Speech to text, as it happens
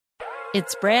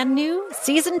It's brand new,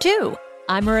 Season 2.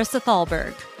 I'm Marissa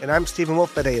Thalberg. And I'm Stephen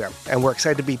Wolf Bedeta, and we're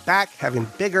excited to be back having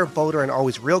bigger, bolder, and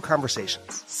always real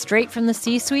conversations. Straight from the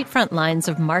C-suite front lines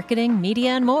of marketing, media,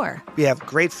 and more. We have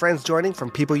great friends joining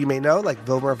from people you may know, like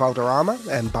Wilmer Valderrama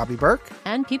and Bobby Burke.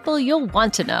 And people you'll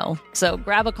want to know. So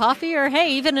grab a coffee or,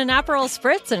 hey, even an Aperol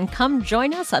Spritz and come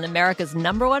join us on America's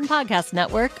 #1 podcast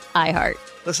network, iHeart.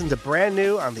 Listen to Brand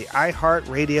New on the iHeart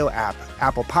Radio app,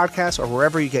 Apple Podcasts, or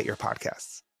wherever you get your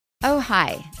podcasts. Oh,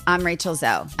 hi, I'm Rachel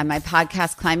Zoe, and my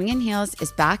podcast, Climbing in Heels,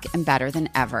 is back and better than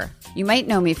ever. You might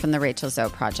know me from the Rachel Zoe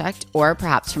Project, or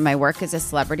perhaps from my work as a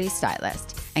celebrity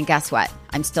stylist. And guess what?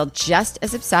 I'm still just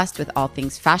as obsessed with all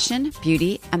things fashion,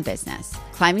 beauty, and business.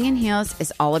 Climbing in Heels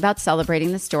is all about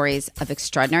celebrating the stories of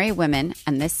extraordinary women,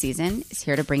 and this season is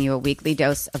here to bring you a weekly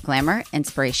dose of glamour,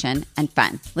 inspiration, and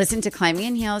fun. Listen to Climbing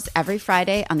in Heels every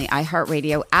Friday on the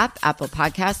iHeartRadio app, Apple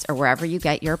Podcasts, or wherever you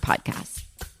get your podcasts.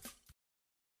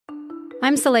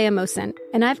 I'm Saleha Mohsin,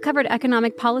 and I've covered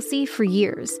economic policy for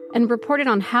years and reported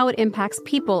on how it impacts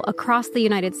people across the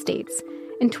United States.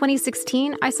 In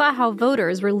 2016, I saw how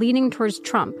voters were leaning towards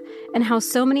Trump and how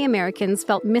so many Americans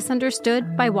felt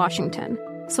misunderstood by Washington.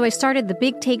 So I started The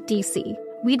Big Take DC.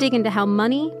 We dig into how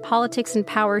money, politics, and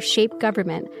power shape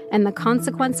government and the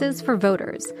consequences for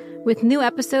voters. With new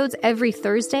episodes every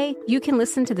Thursday, you can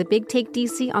listen to The Big Take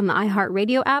DC on the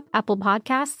iHeartRadio app, Apple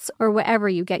Podcasts, or wherever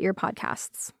you get your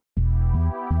podcasts.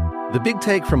 The Big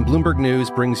Take from Bloomberg News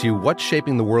brings you what's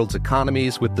shaping the world's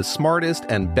economies with the smartest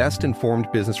and best-informed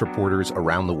business reporters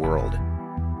around the world.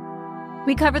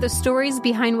 We cover the stories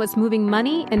behind what's moving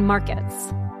money and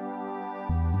markets.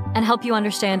 And help you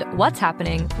understand what's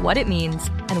happening, what it means,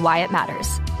 and why it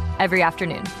matters. Every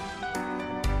afternoon.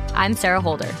 I'm Sarah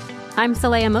Holder. I'm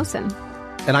Saleha Mohsin.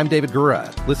 And I'm David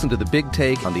Gura. Listen to The Big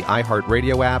Take on the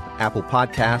iHeartRadio app, Apple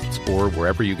Podcasts, or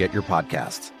wherever you get your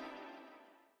podcasts.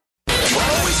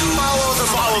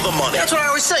 Follow the money. That's what I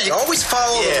always say. You always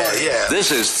follow the money. Yeah.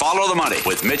 This is Follow the Money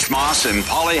with Mitch Moss and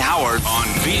Pauly Howard on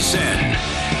VSiN.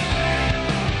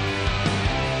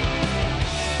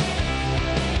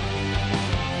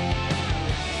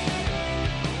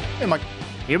 Hey, Mike.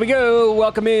 Here we go.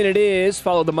 Welcome in. It is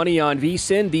Follow the Money on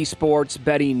VSiN, the Sports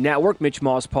Betting Network. Mitch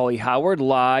Moss, Pauly Howard,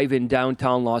 live in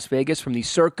downtown Las Vegas from the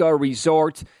Circa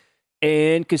Resort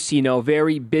and Casino.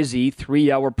 Very busy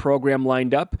 3-hour program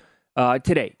lined up.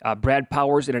 Today, Brad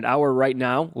Powers in an hour right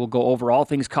now. We'll go over all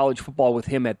things college football with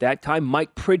him at that time.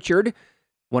 Mike Pritchard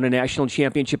won a national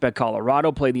championship at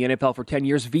Colorado, played the NFL for 10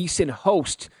 years. VSiN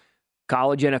host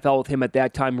college NFL with him at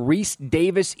that time. Reese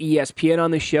Davis, ESPN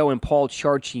on the show, and Paul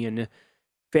Charchian,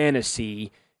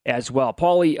 fantasy as well.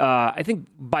 Paulie, I think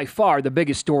by far the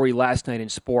biggest story last night in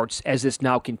sports, as this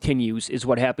now continues, is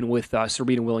what happened with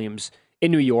Serena Williams in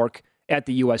New York at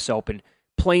the U.S. Open.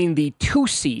 Playing the 2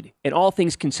 seed, and all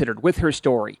things considered, with her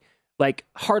story. Like,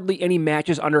 hardly any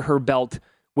matches under her belt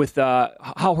with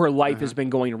how her life has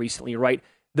been going recently, right?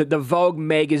 The Vogue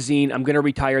magazine, I'm going to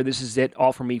retire, this is it,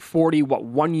 all for me.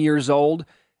 1 years old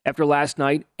after last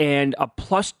night, and a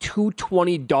plus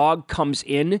 220 dog comes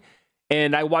in,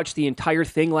 and I watched the entire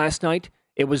thing last night.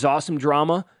 It was awesome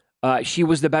drama. She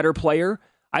was the better player.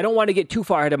 I don't want to get too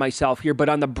far ahead of myself here, but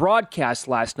on the broadcast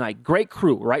last night, great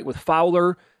crew, right, with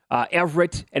Fowler,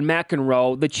 Everett, and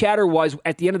McEnroe. The chatter was,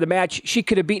 at the end of the match, she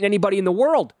could have beaten anybody in the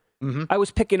world. Mm-hmm. I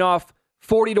was picking off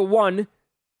 40-1.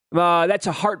 That's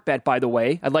a heart bet, by the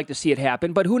way. I'd like to see it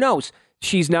happen, but who knows?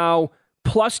 She's now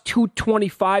plus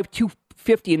 225,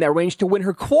 250 in that range to win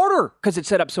her quarter, because it's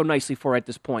set up so nicely for her at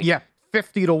this point. Yeah,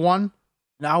 50-1.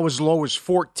 Now as low as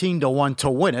 14-1 to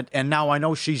win it, and now I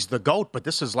know she's the GOAT, but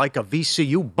this is like a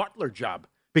VCU Butler job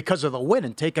because of the win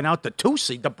and taking out the 2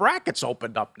 seed. The bracket's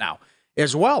opened up now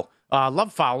as well.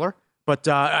 Love Fowler, but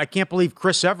I can't believe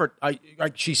Chris Everett,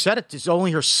 she said it's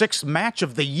only her 6th match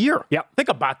of the year. Yep. Think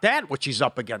about that, what she's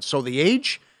up against. So the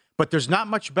age, but there's not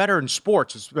much better in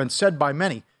sports. It's been said by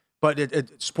many, but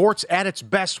sports at its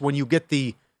best when you get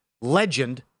the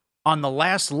legend on the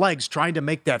last legs trying to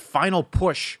make that final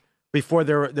push before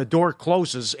the door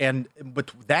closes. And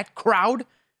with that crowd,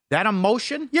 that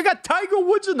emotion, you got Tiger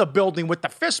Woods in the building with the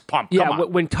fist pump. Yeah,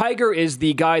 when Tiger is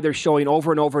the guy they're showing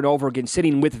over and over and over again,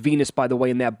 sitting with Venus, by the way,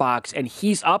 in that box, and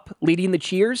he's up leading the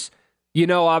cheers, you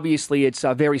know, obviously it's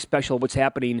very special what's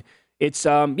happening. It's,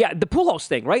 the Pujols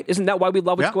thing, right? Isn't that why we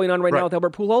love what's going on right now with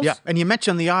Albert Pujols? Yeah, and you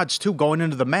mentioned the odds, too, going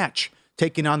into the match,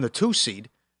 taking on the 2 seed.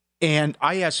 And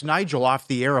I asked Nigel off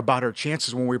the air about her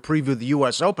chances when we previewed the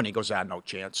U.S. Open. He goes, no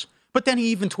chance. But then he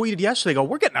even tweeted yesterday,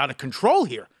 we're getting out of control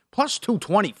here. Plus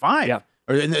 225,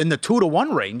 or in the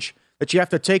 2-1 range that you have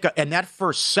to take. And that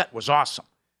first set was awesome.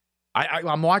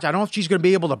 I'm watching. I don't know if she's going to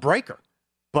be able to break her.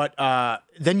 But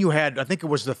then you had, I think it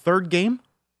was the third game,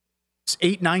 it's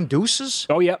 8-9 deuces.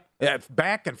 Oh, yeah.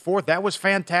 Back and forth. That was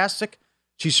fantastic.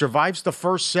 She survives the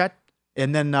first set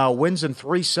and then wins in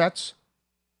 3 sets.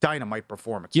 Dynamite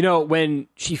performance. You know, when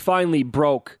she finally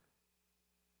broke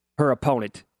her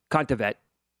opponent, Kontaveit,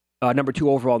 number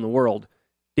 2 overall in the world,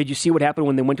 did you see what happened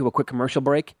when they went to a quick commercial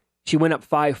break? She went up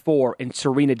 5-4, and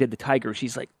Serena did the tiger.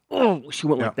 She's like, oh, she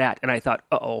went like that. And I thought,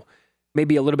 uh-oh,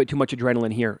 maybe a little bit too much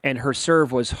adrenaline here. And her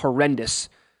serve was horrendous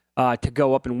to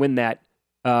go up and win that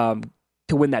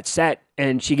set.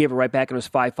 And she gave it right back, and it was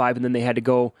 5-5, and then they had to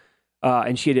go,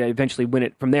 and she had to eventually win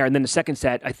it from there. And then the second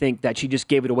set, I think that she just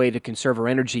gave it away to conserve her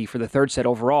energy for the third set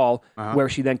overall, where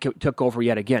she then took over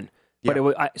yet again. But it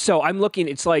was, so I'm looking,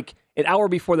 it's like an hour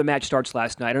before the match starts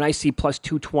last night, and I see plus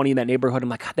 220 in that neighborhood. I'm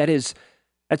like,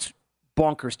 that's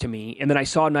bonkers to me. And then I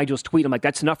saw Nigel's tweet. I'm like,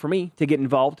 that's enough for me to get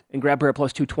involved and grab her at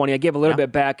plus 220. I gave a little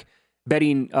bit back,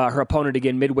 betting her opponent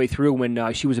again midway through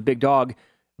when she was a big dog,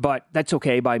 but that's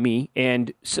okay by me.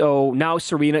 And so now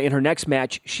Serena in her next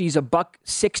match, she's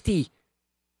 $160.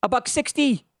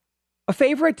 $160, a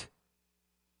favorite.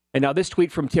 And now this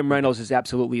tweet from Tim Reynolds is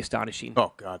absolutely astonishing.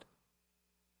 Oh, God.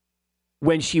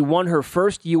 When she won her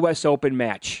first U.S. Open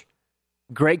match,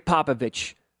 Greg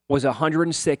Popovich was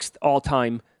 106th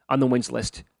all-time on the wins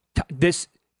list.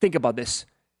 Think about this.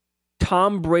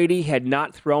 Tom Brady had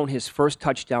not thrown his first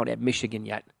touchdown at Michigan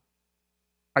yet.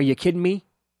 Are you kidding me?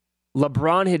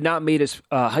 LeBron had not made his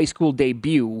high school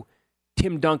debut.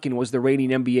 Tim Duncan was the reigning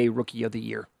NBA Rookie of the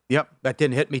Year. Yep, that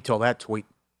didn't hit me till that tweet.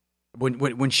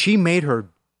 When she made her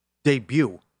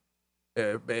debut,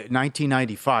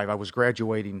 1995, I was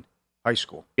graduating high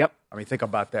school. Yep. I mean, think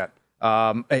about that.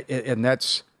 And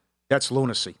that's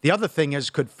lunacy. The other thing is,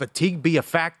 could fatigue be a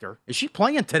factor? Is she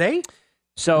playing today?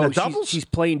 So she's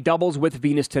playing doubles with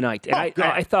Venus tonight. And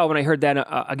I thought when I heard that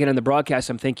again on the broadcast,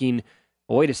 I'm thinking,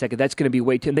 well, wait a second, that's going to be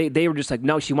way too... They were just like,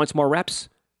 no, she wants more reps.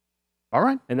 All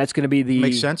right. And that's going to be the...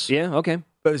 Makes sense. Yeah, okay.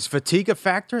 But is fatigue a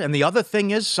factor? And the other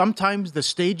thing is, sometimes the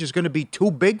stage is going to be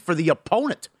too big for the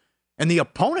opponent. And the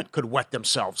opponent could wet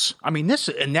themselves. I mean,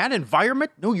 in that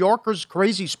environment, New Yorkers,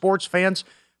 crazy sports fans,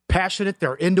 passionate,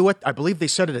 they're into it. I believe they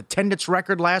set an attendance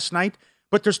record last night.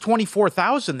 But there's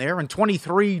 24,000 there, and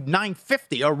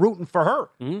 23,950 are rooting for her.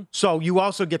 Mm-hmm. So you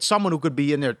also get someone who could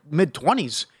be in their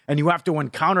mid-20s, and you have to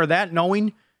encounter that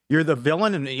knowing you're the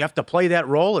villain, and you have to play that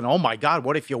role. And, oh, my God,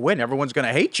 what if you win? Everyone's going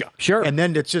to hate you. Sure. And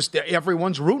then it's just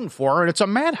everyone's rooting for her, and it's a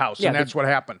madhouse, and that's what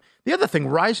happened. The other thing,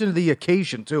 rising to the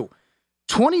occasion, too.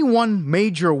 21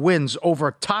 major wins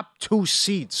over top 2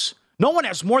 seeds. No one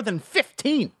has more than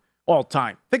 15 all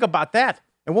time. Think about that.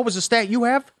 And what was the stat you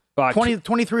have?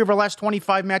 23 of her last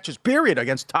 25 matches, period,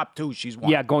 against top 2 she's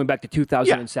won. Yeah, going back to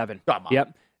 2007. Yeah. Come on.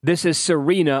 Yep. This is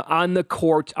Serena on the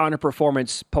court on her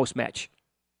performance post-match.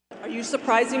 Are you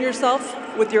surprising yourself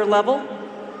with your level?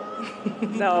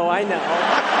 No, I know.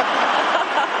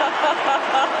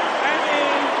 I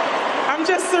mean, I'm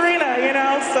just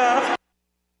Serena, so.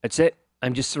 That's it.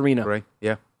 I'm just Serena. Right,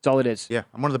 yeah. That's all it is. Yeah,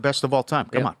 I'm one of the best of all time.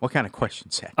 Come on. What kind of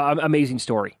question's that? Amazing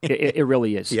story. It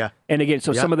really is. Yeah. And again,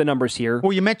 some of the numbers here.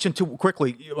 Well, you mentioned too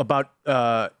quickly about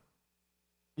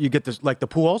you get this like the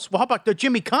Pujols. Well, how about the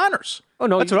Jimmy Connors? Oh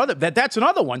no, that's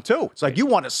another one too. It's like you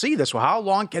want to see this. Well, how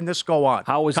long can this go on?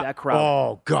 How was that crowd?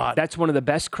 Oh God, that's one of the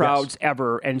best crowds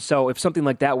ever. And so, if something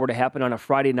like that were to happen on a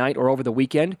Friday night or over the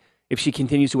weekend, if she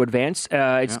continues to advance,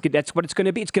 that's what it's going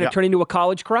to be. It's going to turn into a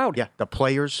college crowd. Yeah, the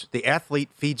players, the athlete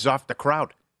feeds off the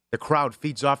crowd. The crowd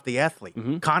feeds off the athlete.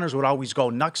 Mm-hmm. Connors would always go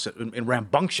nuts and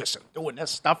rambunctious and doing this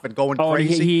stuff and going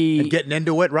crazy and getting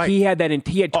into it. Right? He had that.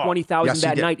 He had 20,000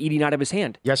 that night eating out of his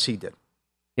hand. Yes, he did.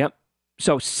 Yep.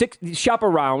 So shop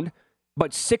around,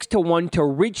 but 6-1 to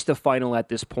reach the final at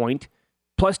this point.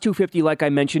 Plus 250, like I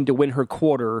mentioned, to win her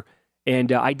quarter.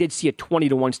 And I did see a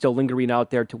 20-1 still lingering out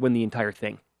there to win the entire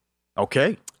thing.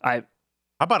 Okay. How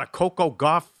about a Coco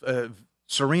Gauff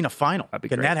Serena final?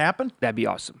 Can that happen? That'd be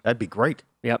awesome. That'd be great.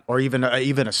 Yep. Or even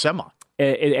a semi.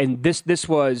 And this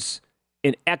was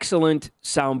an excellent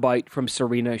soundbite from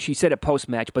Serena. She said it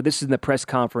post-match, but this is in the press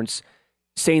conference,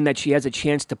 saying that she has a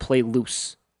chance to play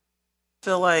loose. I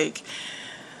feel like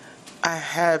I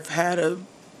have had a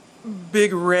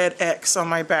big red X on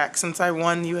my back since I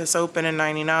won the U.S. Open in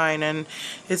 '99, and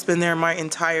it's been there my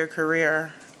entire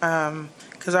career.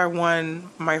 Because I won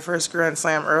my first Grand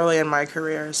Slam early in my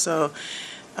career. So,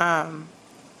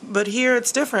 but here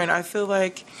it's different. I feel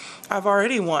like I've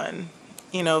already won,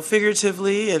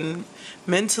 figuratively and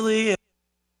mentally.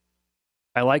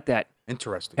 I like that.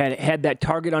 Interesting. Had that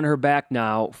target on her back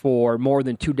now for more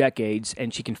than 2 decades,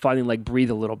 and she can finally breathe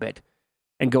a little bit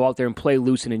and go out there and play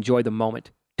loose and enjoy the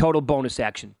moment. Total bonus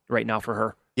action right now for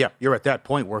her. Yeah, you're at that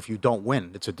point where if you don't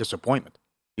win, it's a disappointment.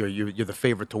 You're the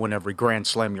favorite to win every Grand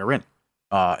Slam you're in,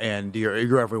 and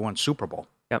you're everyone's Super Bowl.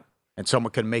 Yep. And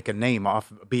someone can make a name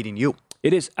off beating you.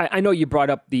 It is. I know you brought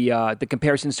up the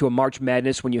comparisons to a March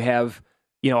Madness when you have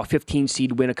a 15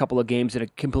 seed win a couple of games and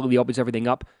it completely opens everything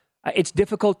up. It's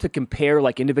difficult to compare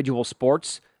like individual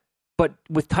sports, but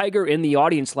with Tiger in the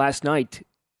audience last night,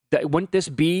 wouldn't this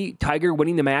be Tiger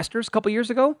winning the Masters a couple years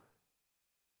ago?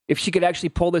 If she could actually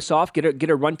pull this off, get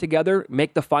a run together,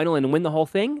 make the final, and win the whole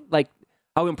thing, like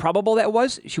how improbable that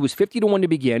was. She was 50-1 to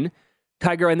begin.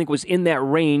 Tiger, I think, was in that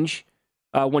range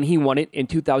when he won it in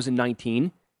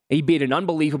 2019. He beat an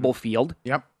unbelievable field.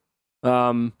 Yep.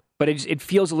 But it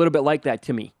feels a little bit like that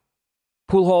to me.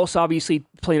 Pujols, obviously,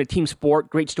 playing a team sport.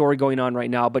 Great story going on right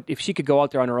now. But if she could go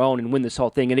out there on her own and win this whole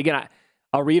thing, and again,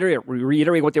 I'll reiterate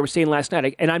what they were saying last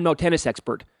night, and I'm no tennis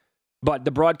expert, but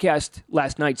the broadcast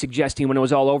last night suggesting when it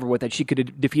was all over with that she could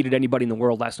have defeated anybody in the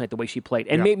world last night the way she played.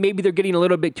 And maybe they're getting a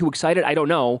little bit too excited. I don't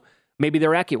know. Maybe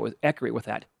they're accurate with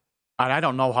that. And I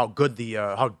don't know how good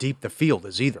how deep the field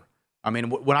is either. I mean,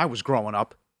 when I was growing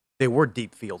up, they were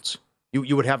deep fields.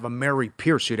 You would have a Mary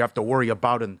Pierce you'd have to worry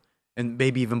about, and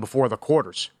maybe even before the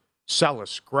quarters.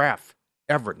 Sellis, Graf,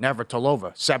 Everett,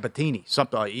 Navratilova, Sabatini,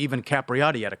 something. Even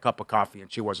Capriati had a cup of coffee,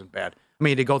 and she wasn't bad. I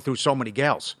mean, they go through so many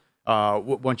gals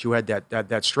once you had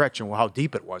that stretch and how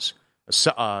deep it was.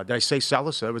 Did I say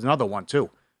Sellis? There was another one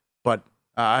too, but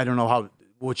I don't know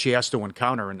what she has to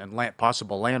encounter and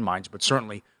possible landmines. But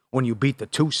certainly, when you beat the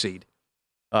 2 seed,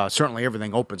 certainly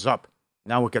everything opens up.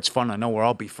 Now it gets fun. I know where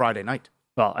I'll be Friday night.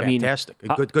 Well, I mean, fantastic.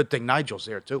 Good thing Nigel's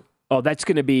there too. Oh,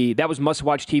 that was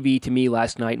must-watch TV to me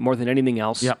last night more than anything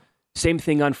else. Yep. Same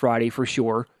thing on Friday for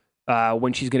sure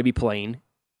when she's going to be playing.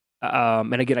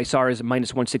 And again, I saw her as a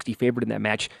 -160 favorite in that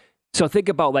match. So think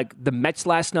about like the Mets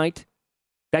last night.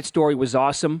 That story was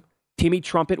awesome. Timmy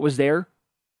Trumpet was there.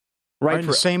 Right in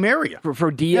the same area. For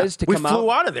Diaz to come out. We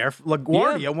flew out of there,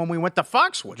 LaGuardia, when we went to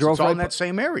Foxwoods. It's all in that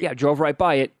same area. Yeah, drove right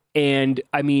by it. And,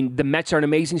 I mean, the Mets are an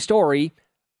amazing story.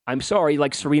 I'm sorry,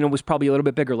 like Serena was probably a little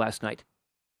bit bigger last night.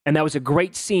 And that was a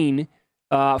great scene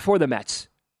for the Mets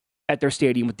at their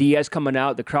stadium with Diaz coming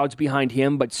out, the crowd's behind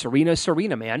him, but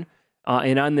Serena, man.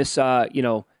 And on this,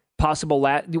 possible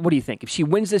what do you think? If she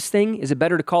wins this thing, is it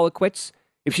better to call it quits?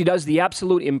 If she does the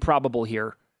absolute improbable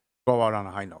here. Go out on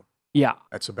a high note. Yeah.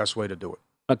 That's the best way to do it.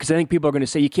 Because I think people are going to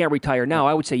say you can't retire now.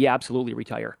 I would say, yeah, absolutely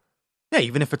retire. Yeah,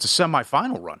 even if it's a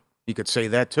semifinal run, you could say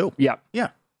that too. Yeah. Yeah.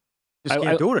 Just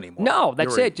can't do it anymore. No,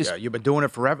 that's it. You've been doing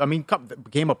it forever. I mean,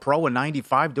 became a pro in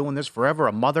 '95, doing this forever,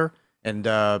 a mother, and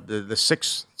the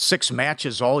six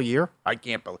matches all year. I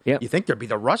can't believe. Yep. You think there'd be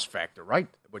the rust factor, right?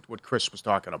 What Chris was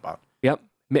talking about. Yep.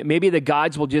 Maybe the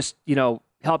gods will just,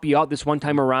 help you out this one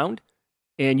time around,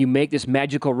 and you make this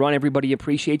magical run. Everybody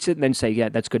appreciates it, and then say, yeah,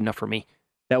 that's good enough for me.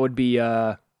 That would be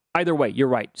either way. You're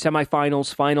right.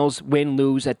 Semifinals, finals, win,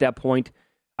 lose at that point.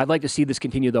 I'd like to see this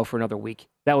continue, though, for another week.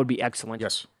 That would be excellent.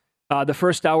 Yes. The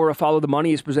first hour of Follow the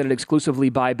Money is presented exclusively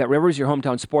by BetRivers, your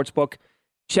hometown sportsbook.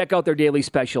 Check out their daily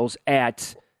specials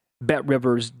at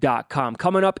BetRivers.com.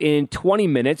 Coming up in 20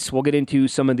 minutes, we'll get into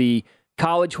some of the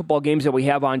college football games that we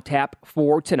have on tap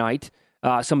for tonight,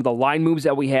 some of the line moves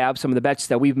that we have, some of the bets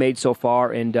that we've made so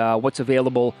far, and what's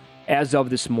available as of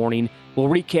this morning. We'll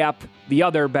recap the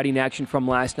other betting action from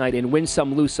last night and win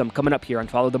some, lose some coming up here on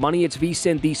Follow the Money. It's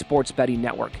VSiN, the Sports Betting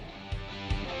Network.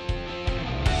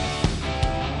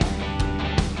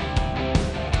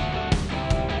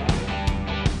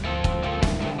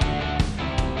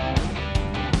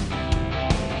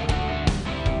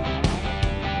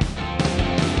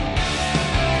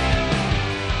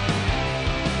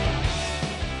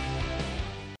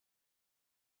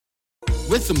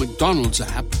 With the McDonald's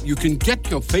app, you can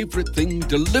get your favorite thing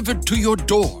delivered to your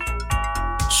door.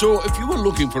 So if you were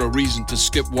looking for a reason to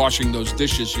skip washing those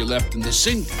dishes you left in the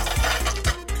sink,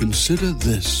 consider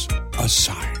this a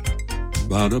sign.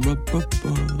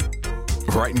 Ba-da-ba-ba-ba.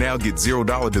 Right now, get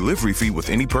 $0 delivery fee with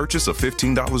any purchase of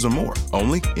 $15 or more,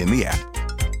 only in the app.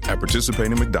 At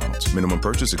participating McDonald's, minimum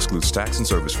purchase excludes tax and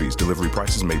service fees. Delivery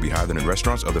prices may be higher than in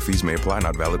restaurants. Other fees may apply.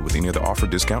 Not valid with any other offer,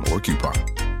 discount, or coupon.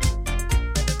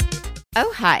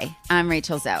 Oh, hi, I'm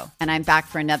Rachel Zoe, and I'm back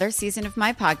for another season of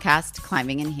my podcast,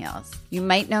 Climbing in Heels. You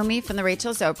might know me from the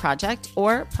Rachel Zoe Project,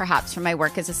 or perhaps from my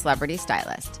work as a celebrity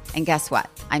stylist. And guess what?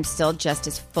 I'm still just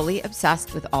as fully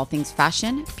obsessed with all things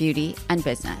fashion, beauty, and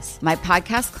business. My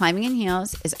podcast, Climbing in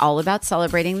Heels, is all about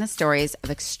celebrating the stories of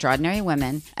extraordinary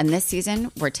women, and this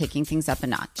season, we're taking things up a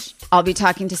notch. I'll be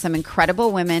talking to some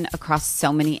incredible women across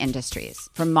so many industries,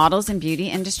 from models and beauty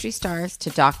industry stars to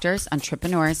doctors,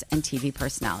 entrepreneurs, and TV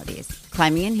personalities.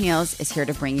 Climbing in Heels is here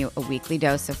to bring you a weekly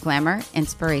dose of glamour,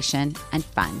 inspiration, and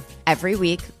fun. Every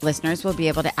week, listeners will be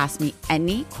able to ask me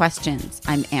any questions.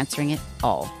 I'm answering it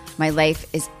all. My life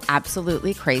is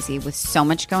absolutely crazy with so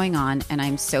much going on, and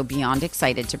I'm so beyond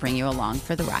excited to bring you along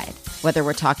for the ride. Whether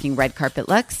we're talking red carpet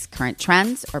looks, current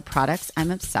trends, or products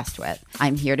I'm obsessed with,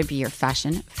 I'm here to be your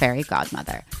fashion fairy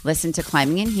godmother. Listen to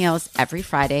Climbing in Heels every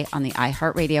Friday on the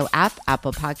iHeartRadio app,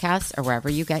 Apple Podcasts, or wherever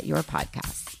you get your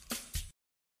podcasts.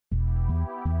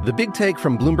 The Big Take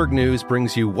from Bloomberg News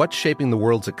brings you what's shaping the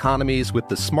world's economies with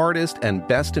the smartest and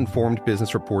best-informed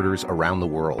business reporters around the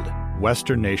world.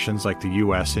 Western nations like the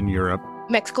U.S. and Europe.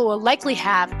 Mexico will likely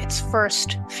have its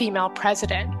first female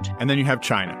president. And then you have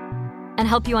China. And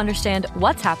help you understand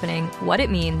what's happening, what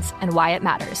it means, and why it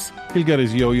matters. He'll get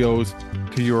his yo-yos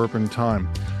to Europe in time.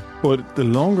 But the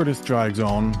longer this drags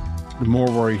on, the more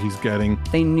worry he's getting.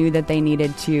 They knew that they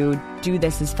needed to do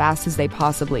this as fast as they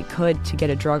possibly could to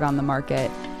get a drug on the market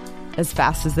as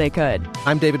fast as they could.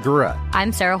 I'm David Gura.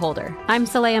 I'm Sarah Holder. I'm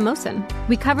Saleha Mohsin.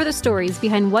 We cover the stories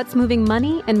behind what's moving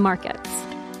money and markets.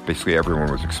 Basically,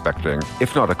 everyone was expecting,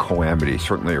 if not a calamity,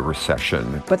 certainly a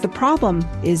recession. But the problem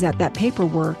is that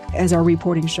paperwork, as our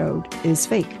reporting showed, is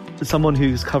fake. As someone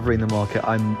who's covering the market,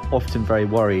 I'm often very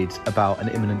worried about an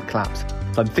imminent collapse.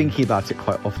 So I'm thinking about it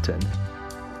quite often.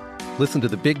 Listen to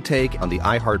The Big Take on the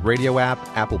iHeartRadio app,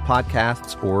 Apple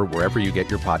Podcasts, or wherever you get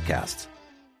your podcasts.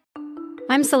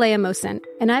 I'm Saleha Mohsin,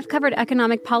 and I've covered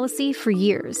economic policy for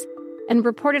years and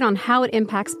reported on how it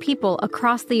impacts people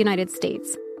across the United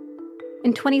States.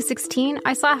 In 2016,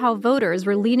 I saw how voters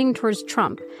were leaning towards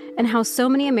Trump and how so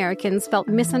many Americans felt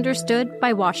misunderstood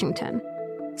by Washington.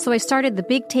 So I started The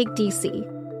Big Take DC.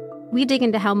 We dig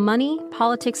into how money,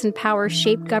 politics, and power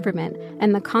shape government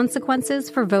and the consequences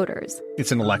for voters.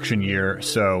 It's an election year,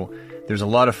 so there's a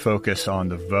lot of focus on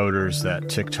the voters that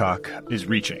TikTok is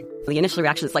reaching. The initial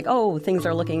reaction is like, oh, things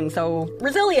are looking so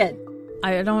resilient.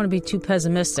 I don't want to be too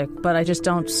pessimistic, but I just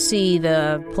don't see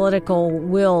the political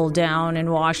will down in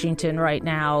Washington right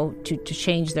now to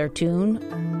change their tune.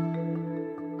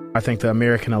 I think the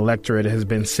American electorate has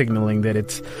been signaling that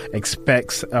it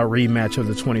expects a rematch of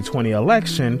the 2020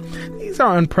 election. These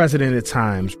are unprecedented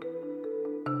times.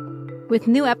 With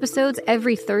new episodes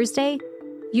every Thursday,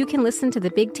 you can listen to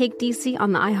The Big Take DC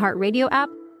on the iHeartRadio app,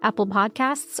 Apple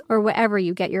Podcasts, or wherever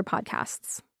you get your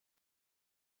podcasts.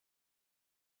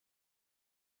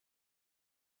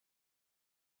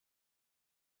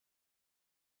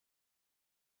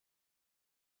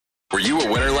 Were you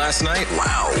a winner last night?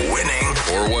 Wow, winning.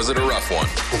 Or was it a rough one?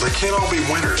 Well, they can't all be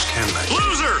winners, can they?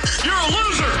 Loser! You're a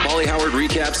loser! Pauly Howard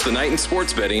recaps the night in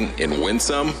sports betting in Win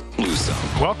Some, Lose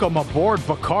Some. Welcome aboard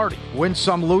Bacardi. Win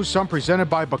Some, Lose Some, presented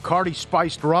by Bacardi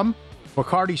Spiced Rum.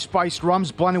 Bacardi Spiced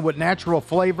Rums blended with natural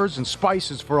flavors and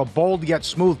spices for a bold yet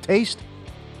smooth taste.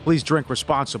 Please drink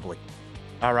responsibly.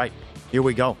 All right, here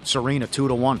we go. Serena,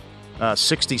 2-1.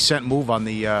 60-cent move on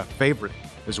the favorite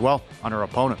as well, on her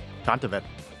opponent, Kontaveit.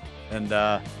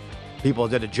 And people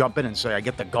did a jump in and say, I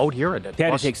get the GOAT here. And had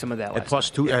to take some of that at plus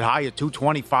two, at high at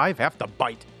 225, have to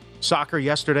bite. Soccer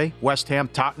yesterday, West Ham,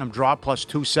 Tottenham draw plus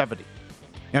 270.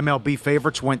 MLB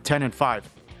favorites went 10-5.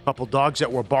 Couple dogs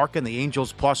that were barking, the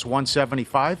Angels plus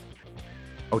 175.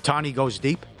 Ohtani goes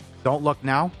deep. Don't look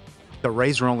now. The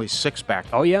Rays are only 6 back.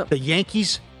 Oh, yeah. The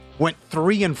Yankees went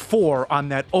 3-4 on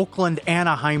that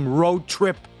Oakland-Anaheim road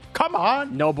trip. Come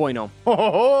on. No bueno.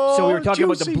 Oh, so we were talking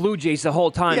juicy. about the Blue Jays the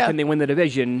whole time. Yeah. Can they win the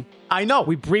division? I know.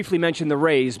 We briefly mentioned the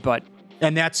Rays, but...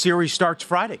 And that series starts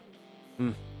Friday.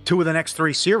 2 of the next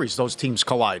 3 series, those teams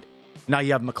collide. Now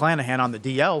you have McClanahan on the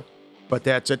DL, but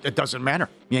that's it doesn't matter.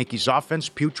 Yankees offense,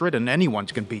 putrid, and anyone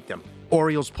can beat them.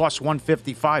 Orioles plus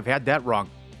 155, had that wrong.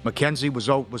 McKenzie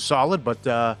was solid,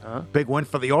 but big win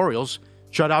for the Orioles.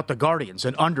 Shut out the Guardians,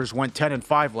 and unders went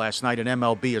 10-5 last night in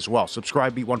MLB as well.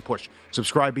 Subscribe, be one push.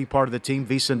 Subscribe, be part of the team,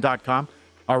 vsin.com.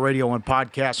 Our radio and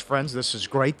podcast friends, this is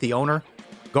great. The owner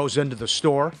goes into the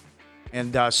store,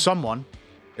 and someone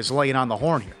is laying on the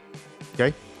horn here,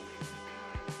 okay?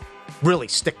 Really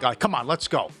come on, let's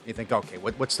go. You think, okay,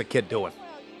 what's the kid doing?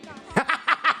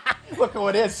 Look who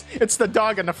it is. It's the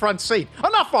dog in the front seat.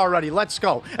 Enough already, let's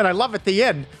go. And I love at the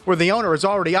end where the owner is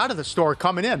already out of the store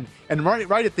coming in, and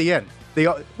right at the end,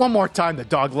 one more time, the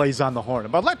dog lays on the horn.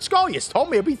 But let's go. You told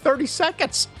me it'd be 30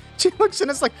 seconds. She looks and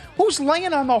it's like, who's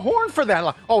laying on the horn for that?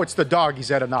 Like, oh, it's the dog. He's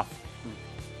had enough.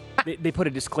 They put a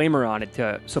disclaimer on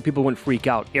it so people wouldn't freak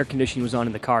out. Air conditioning was on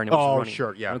in the car and it was running. Oh,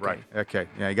 sure. Yeah, right. Okay.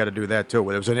 Yeah, you got to do that, too.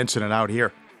 There was an incident out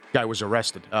here. Guy was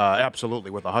arrested.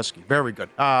 Absolutely, with a husky. Very good.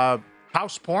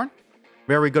 House porn.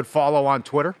 Very good follow on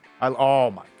Twitter.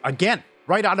 Again,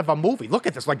 right out of a movie. Look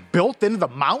at this. Like built into the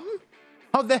mountain?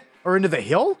 Or into the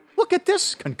hill? Look at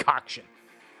this concoction.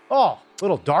 Oh, a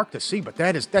little dark to see, but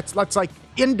that's like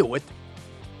into it.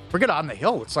 Forget on the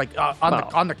hill. It's like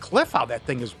on the cliff how that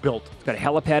thing is built. It's got a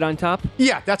helipad on top?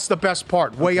 Yeah, that's the best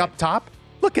part. Way up top.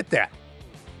 Look at that.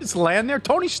 Just land there.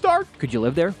 Tony Stark. Could you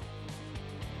live there?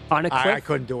 On a cliff? I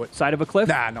couldn't do it. Side of a cliff?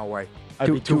 Nah, no way.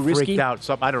 I'd be too freaked out.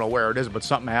 I don't know where it is, but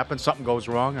something happens. Something goes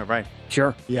wrong. All right.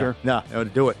 Sure. No,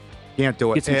 do it. Can't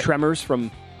do it. Get some tremors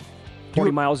from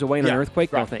 40 miles away in an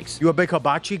earthquake? Right. No, thanks. You a big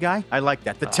hibachi guy? I like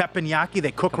that. The teppanyaki,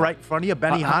 they cook right in front of you.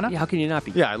 Benihana? How can you not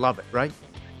be? Yeah, I love it, right?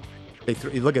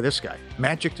 Look at this guy.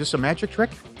 Magic, just a magic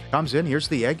trick. Comes in, here's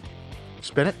the egg.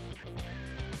 Spin it.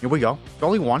 Here we go. It's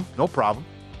only one, no problem.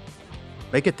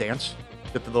 Make it dance.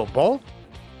 Get the little bowl.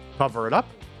 Cover it up.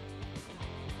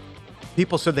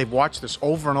 People said they've watched this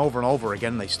over and over and over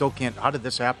again, and they still can't. How did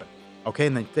this happen? Okay,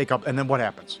 and then what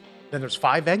happens? Then there's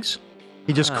 5 eggs.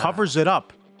 He just covers it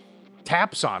up,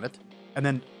 taps on it, and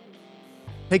then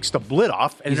takes the lid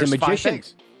off, and he's there's a magician.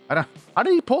 5 eggs. How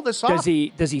did he pull this off?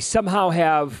 Does he somehow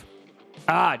have?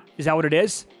 Is that what it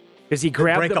is? Does he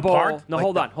grab the bowl? Apart? No,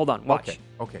 hold on. Watch.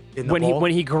 Okay.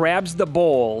 When he grabs the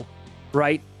bowl,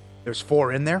 right? There's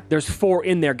 4 in there? There's 4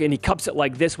 in there, and he cups it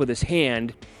like this with his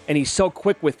hand, and he's so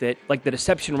quick with it, like the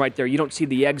deception right there, you don't see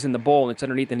the eggs in the bowl, and it's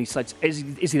underneath, and he slides.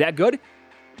 Is he that good?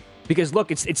 Because, look,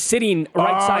 it's sitting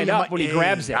right side up when he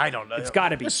grabs it. I don't know. It's got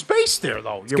to be. There's space there,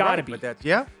 though. It's got to be.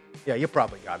 Yeah, you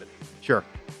probably got it. Sure.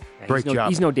 Yeah, Great job.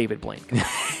 He's no David Blaine.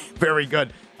 Very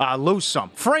good. Lose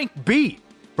some. Frank B.,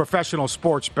 professional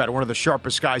sports bettor, one of the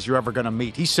sharpest guys you're ever going to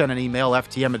meet. He sent an email,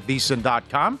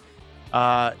 ftm@vsin.com.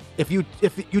 If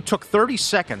you took 30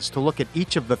 seconds to look at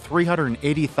each of the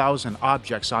 380,000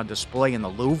 objects on display in the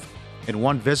Louvre in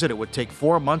one visit, it would take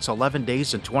 4 months, 11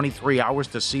 days, and 23 hours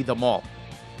to see them all.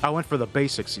 I went for the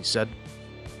basics, he said.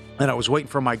 And I was waiting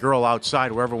for my girl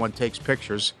outside where everyone takes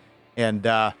pictures, and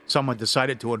someone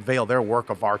decided to unveil their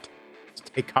work of art.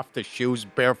 Take off the shoes,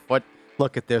 barefoot.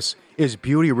 Look at this. Is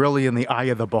beauty really in the eye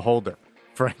of the beholder?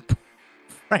 Frank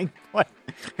put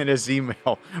in his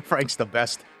email, Frank's the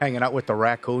best, hanging out with the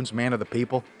raccoons, man of the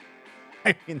people.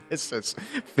 I mean, this is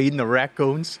feeding the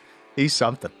raccoons. He's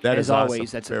something. That As is always,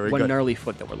 awesome. that's Very one good. gnarly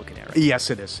foot that we're looking at right Yes,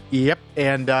 it is. Yep.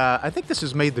 And I think this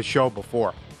has made the show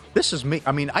before. This is me.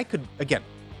 I mean, I could, again,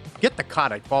 get the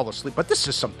cot, I'd fall asleep, but this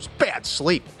is some bad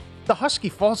sleep. The husky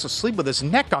falls asleep with his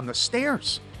neck on the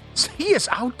stairs. He is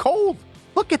out cold.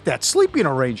 Look at that sleeping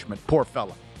arrangement, poor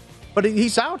fella. But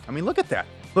he's out. I mean, look at that.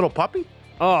 Little puppy.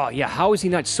 Oh, yeah. How is he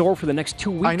not sore for the next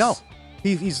 2 weeks? I know.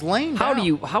 He's laying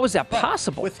down. How is that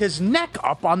possible? With his neck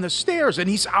up on the stairs, and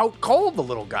he's out cold, the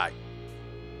little guy.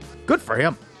 Good for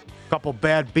him. Couple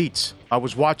bad beats. I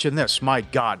was watching this. My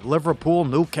God.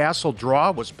 Liverpool-Newcastle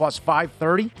draw was plus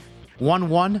 530.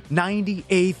 1-1,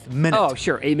 98th minute. Oh,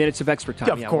 sure. 8 minutes of extra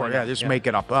time. Of course, just make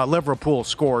it up. Liverpool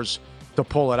scores to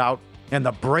pull it out. And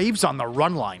the Braves on the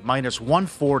run line, minus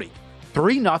 140.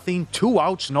 3-0, 2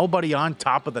 outs, nobody on,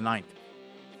 top of the 9th.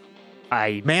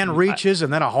 Man reaches,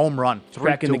 and then a home run.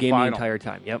 Back in the game final. the entire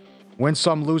time, yep. Win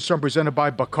some, lose some, presented by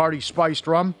Bacardi Spiced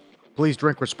Rum. Please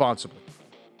drink responsibly.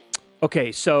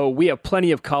 Okay, so we have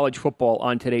plenty of college football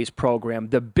on today's program.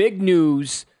 The big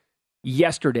news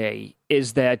yesterday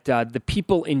is that the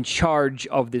people in charge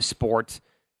of this sport,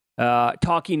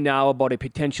 talking now about a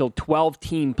potential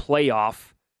 12-team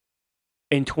playoff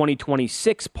in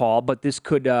 2026, Paul, but this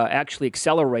could actually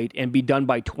accelerate and be done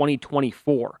by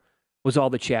 2024, was all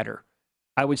the chatter.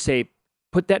 I would say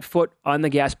put that foot on the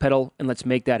gas pedal and let's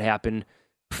make that happen.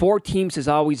 4 teams has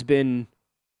always been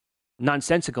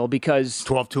nonsensical because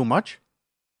 12 too much?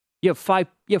 You have five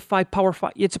Power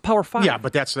 5. It's a Power 5. Yeah,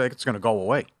 but it's going to go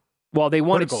away. Well, they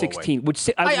wanted 16. We just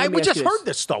heard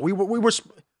this though. We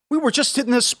were just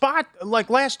hitting this spot like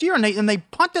last year, and they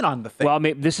punted on the thing. Well,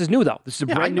 this is new though. This is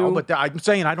brand new. But I'm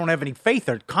saying I don't have any faith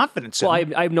or confidence. Well,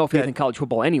 in I have no faith in college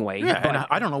football anyway. Yeah, and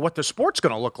I don't know what the sport's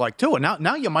going to look like too. And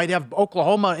now you might have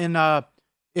Oklahoma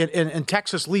and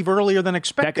Texas leave earlier than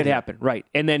expected. That could happen, right?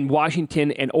 And then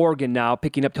Washington and Oregon now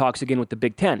picking up talks again with the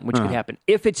Big Ten, which could happen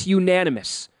if it's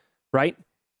unanimous, right?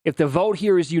 If the vote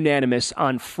here is unanimous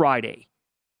on Friday,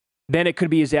 then it could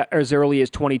be as early as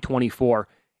 2024.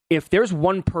 If there's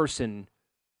one person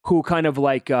who kind of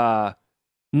like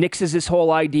nixes this whole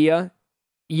idea,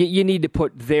 you need to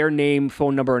put their name,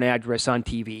 phone number, and address on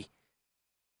TV.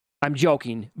 I'm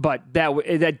joking, but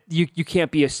that you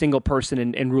can't be a single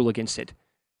person and rule against it.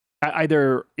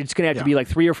 Either it's going to have to be like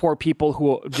 3 or 4 people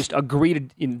who just agree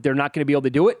they're not going to be able to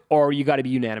do it, or you got to be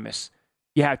unanimous.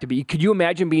 You have to be. Could you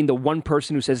imagine being the one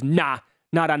person who says, nah,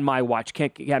 not on my watch,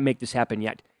 can't make this happen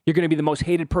yet? You're going to be the most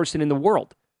hated person in the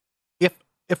world.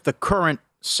 If the current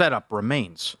setup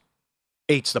remains,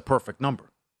 8's the perfect number.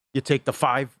 You take the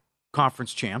 5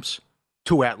 conference champs,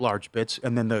 2 at-large bids,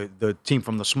 and then the team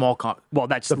from the small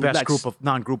that's the best group of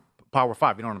non-group Power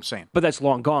 5. You know what I'm saying? But that's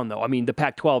long gone, though. I mean, the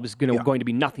Pac-12 is going to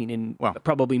be nothing in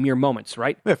probably mere moments,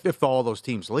 right? If all those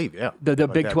teams leave, yeah. The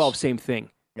Big 12, same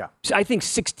thing. Yeah. So I think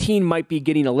 16 might be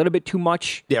getting a little bit too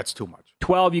much. Yeah, it's too much.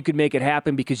 12, you could make it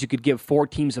happen because you could give 4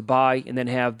 teams a bye and then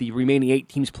have the remaining 8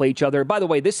 teams play each other. By the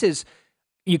way,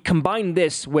 you combine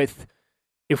this with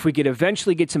if we could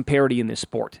eventually get some parity in this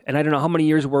sport, and I don't know how many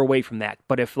years we're away from that,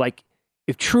 but if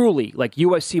truly like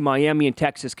USC, Miami, and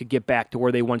Texas could get back to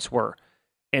where they once were,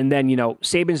 and then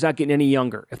Saban's not getting any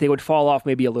younger, if they would fall off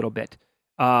maybe a little bit,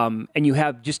 and you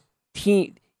have just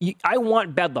I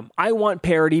want bedlam. I want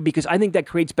parity because I think that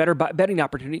creates better betting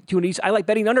opportunities. I like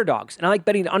betting underdogs, and I like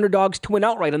betting underdogs to win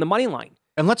outright on the money line.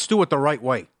 And let's do it the right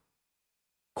way.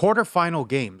 Quarterfinal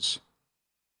games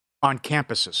on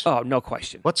campuses. Oh, no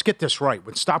question. Let's get this right.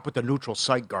 Let's stop with the neutral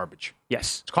site garbage.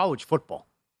 Yes. It's college football.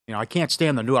 I can't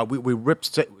stand the new. We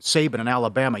ripped Saban in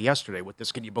Alabama yesterday with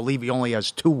this. Can you believe he only has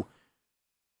 2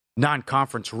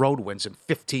 non-conference road wins in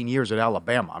 15 years at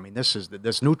Alabama? I mean,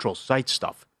 this neutral site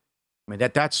stuff. I mean,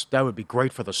 that would be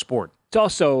great for the sport. It's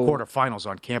also quarterfinals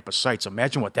on campus sites.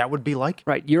 Imagine what that would be like.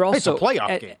 Right. You're also it's a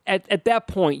playoff game. At that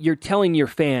point, you're telling your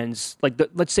fans,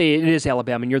 let's say it is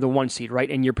Alabama and you're the 1 seed, right?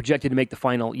 And you're projected to make the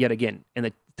final yet again in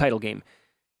the title game.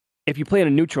 If you play in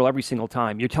a neutral every single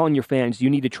time, you're telling your fans you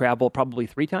need to travel probably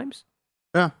 3 times.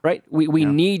 Yeah. Right. We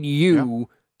need you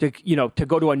to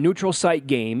go to a neutral site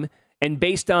game, and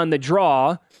based on the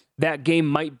draw, that game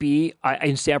might be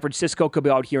in San Francisco, could be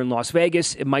out here in Las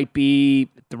Vegas. It might be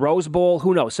the Rose Bowl.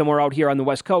 Who knows? Somewhere out here on the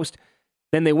West Coast.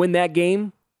 Then they win that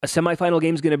game. A semifinal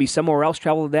game is going to be somewhere else,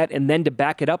 travel to that, and then to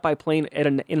back it up by playing at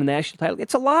an international title.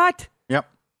 It's a lot. Yep.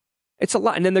 It's a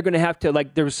lot. And then they're going to have to,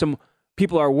 there's some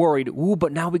people are worried,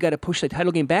 but now we got to push the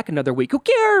title game back another week. Who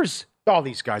cares? All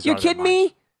these guys You kidding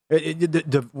me?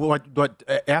 What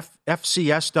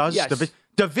FCS does? Yes.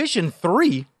 Division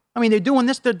III. I mean, they're doing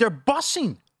this. They're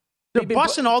bussing. They're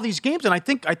bussing all these games, and I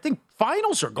think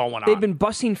finals are going on. They've been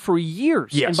bussing for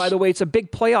years. Yes. And by the way, it's a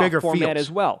big playoff Bigger format fields.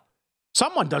 as well.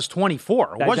 Someone does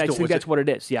 24. I think that's what it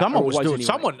is. Yeah, someone was doing. Anyway.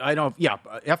 Someone I don't. Yeah,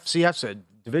 FCS,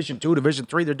 Division II, Division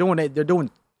III. They're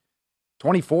doing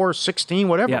 24, 16,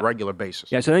 whatever, regular basis.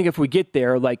 Yeah, so I think if we get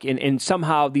there, and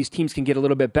somehow these teams can get a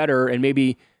little bit better, and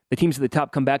maybe the teams at the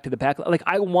top come back to the pack.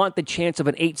 I want the chance of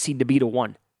an 8 seed to beat a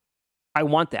 1. I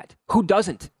want that. Who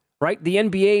doesn't? Right? The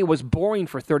NBA was boring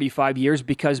for 35 years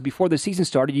because before the season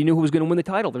started, you knew who was going to win the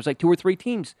title. There's 2 or 3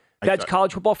 teams. That's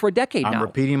college football for a decade now. I'm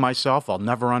repeating myself. I'll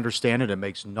never understand it. It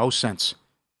makes no sense.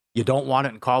 You don't want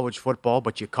it in college football,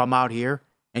 but you come out here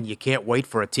and you can't wait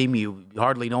for a team you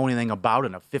hardly know anything about,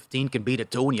 and a 15 can beat a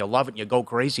 2, and you love it, and you go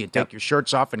crazy and take your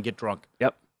shirts off and get drunk.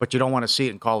 Yep. But you don't want to see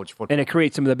it in college football. And it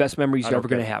creates some of the best memories you're ever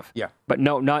going to have. Yeah. But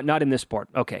no, not in this sport.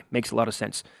 Okay, makes a lot of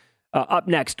sense. Up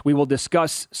next, we will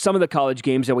discuss some of the college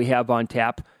games that we have on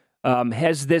tap.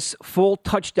 Has this full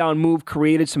touchdown move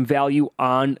created some value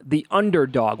on the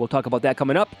underdog? We'll talk about that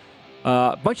coming up.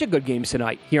 A bunch of good games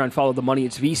tonight here on Follow the Money.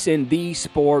 It's VSiN, the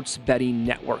Sports Betting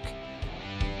Network.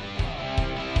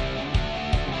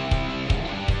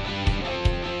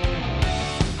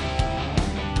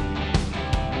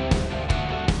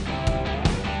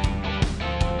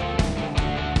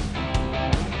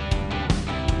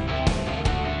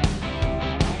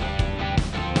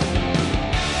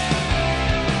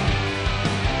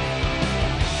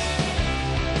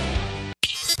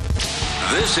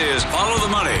 This is Follow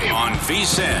the Money on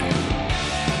VSiN.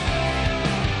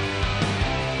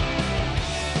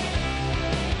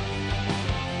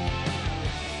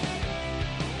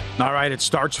 All right, it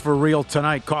starts for real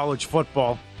tonight, college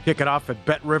football. Kick it off at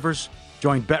Bet Rivers.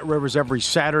 Join Bet Rivers every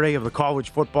Saturday of the college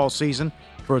football season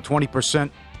for a 20%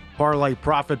 parlay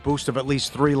profit boost of at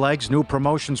least 3 legs. New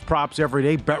promotions, props every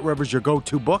day. Bet Rivers, your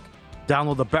go-to book.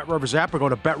 Download the Bet Rivers app or go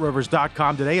to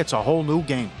betrivers.com today. It's a whole new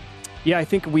game. Yeah, I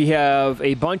think we have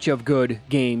a bunch of good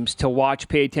games to watch,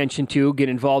 pay attention to, get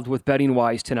involved with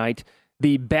betting-wise tonight.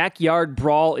 The Backyard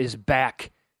Brawl is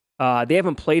back. They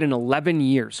haven't played in 11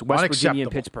 years. West Virginia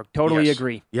and Pittsburgh. Totally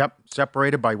agree. Yep.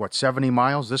 Separated by, 70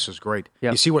 miles? This is great.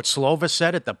 Yep. You see what Slovis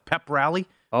said at the pep rally?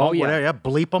 Oh, yeah. Yeah,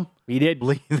 bleep him. He did.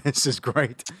 This is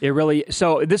great. It really.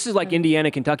 So this is like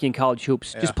Indiana, Kentucky, and college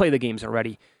hoops. Just play the games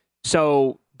already.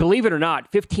 So believe it or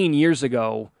not, 15 years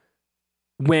ago,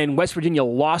 when West Virginia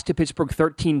lost to Pittsburgh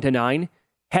 13-9,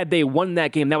 had they won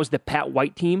that game, that was the Pat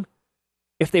White team.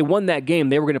 If they won that game,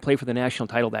 they were going to play for the national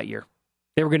title that year.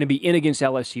 They were going to be in against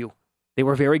LSU. They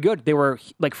were very good. They were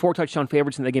like 4-touchdown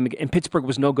favorites in the game, and Pittsburgh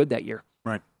was no good that year.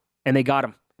 Right. And they got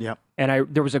them. Yeah. And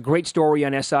there was a great story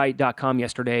on SI.com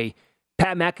yesterday.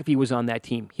 Pat McAfee was on that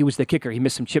team. He was the kicker. He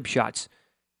missed some chip shots.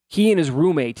 He and his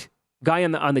roommate, guy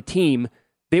on the team,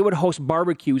 they would host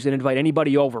barbecues and invite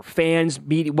anybody over, fans,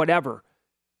 media, whatever.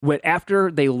 When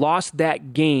after they lost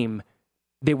that game,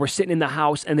 they were sitting in the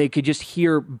house and they could just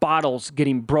hear bottles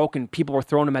getting broken. People were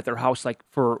throwing them at their house like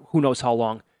for who knows how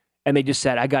long. And they just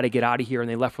said, I got to get out of here. And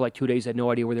they left for like 2 days, had no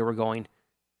idea where they were going.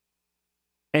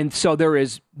 And so there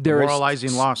is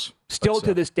moralizing loss. Still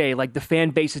to this day, like the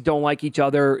fan bases don't like each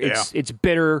other. It's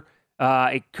bitter.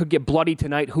 It could get bloody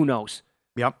tonight. Who knows?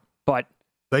 Yep. But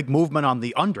big movement on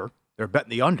the under. They're betting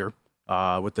the under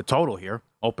with the total here.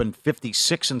 Opened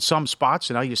 56 in some spots,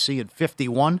 and now you see it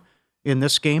 51 in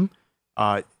this game.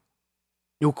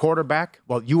 New quarterback.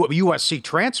 Well, USC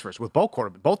transfers with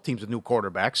both teams with new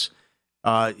quarterbacks.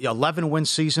 11-win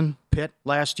season, Pitt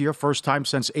last year, first time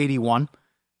since 81.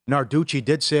 Narducci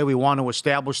did say we want to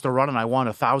establish the run, and I want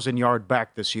a 1,000-yard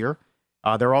back this year.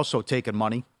 They're also taking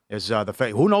money.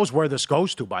 Who knows where this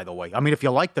goes to, by the way? I mean, if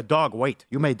you like the dog, wait.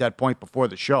 You made that point before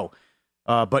the show.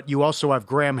 But you also have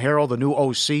Graham Harrell, the new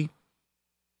OC,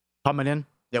 coming in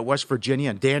at West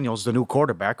Virginia, and Daniels, the new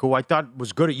quarterback, who I thought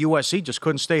was good at USC, just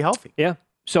couldn't stay healthy. Yeah.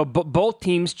 So both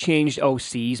teams changed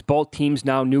OCs. Both teams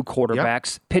now new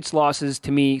quarterbacks. Yep. Pitt's losses,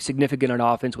 to me, significant on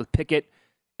offense with Pickett,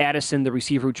 Addison, the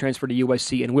receiver who transferred to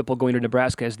USC, and Whipple going to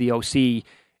Nebraska as the OC.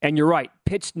 And you're right.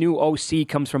 Pitt's new OC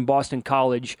comes from Boston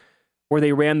College, where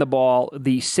they ran the ball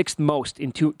the sixth most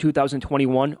in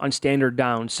 2021 on standard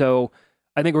down. So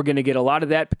I think we're going to get a lot of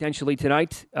that potentially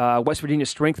tonight. West Virginia's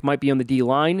strength might be on the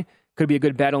D-line. Could be a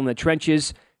good battle in the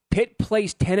trenches. Pitt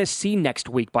plays Tennessee next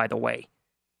week, by the way.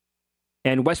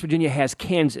 And West Virginia has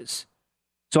Kansas.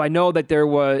 So I know that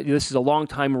this is a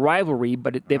long-time rivalry,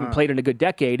 but they haven't played in a good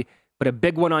decade. But a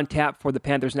big one on tap for the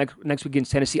Panthers next week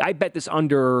against Tennessee. I bet this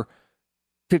under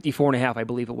 54.5, I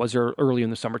believe it was, early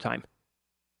in the summertime.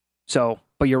 So,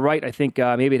 but you're right. I think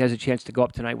maybe it has a chance to go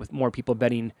up tonight with more people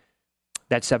betting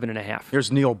that 7.5.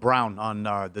 Here's Neil Brown on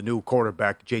the new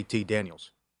quarterback, JT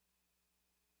Daniels.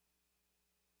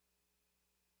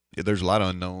 Yeah, there's a lot of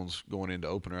unknowns going into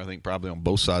opener. I think probably on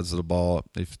both sides of the ball.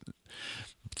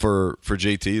 For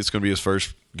JT, it's going to be his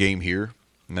first game here.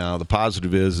 Now the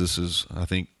positive is this is, I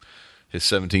think, his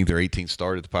 17th or 18th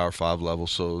start at the Power 5 level.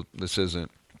 So this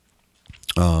isn't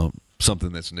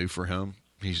something that's new for him.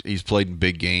 He's played in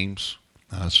big games,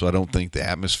 so I don't think the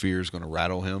atmosphere is going to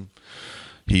rattle him.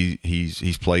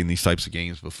 He's played in these types of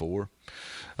games before.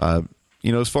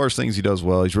 As far as things he does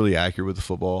well, he's really accurate with the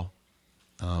football.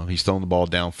 He's throwing the ball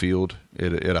downfield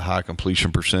at a high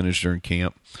completion percentage during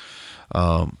camp.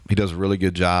 He does a really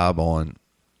good job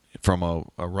from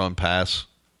a run pass.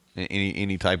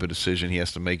 Any type of decision he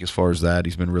has to make as far as that,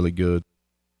 he's been really good.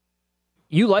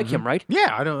 You like him, right?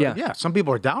 Yeah, Yeah, some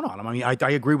people are down on him. I mean,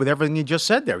 I agree with everything you just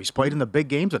said there. He's played in the big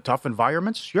games, the tough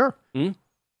environments. Sure,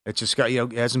 It's just got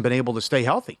hasn't been able to stay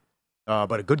healthy.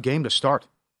 But a good game to start.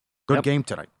 Good game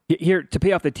tonight. Here to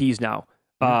pay off the tease now.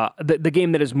 The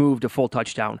game that has moved a full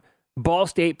touchdown. Ball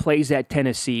State plays at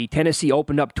Tennessee. Tennessee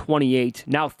opened up 28,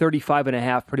 now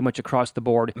 35.5, pretty much across the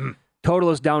board.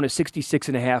 Total is down to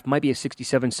 66.5, might be a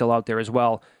 67 still out there as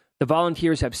well. The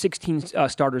Volunteers have 16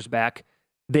 starters back.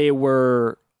 They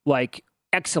were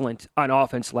excellent on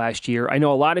offense last year. I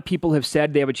know a lot of people have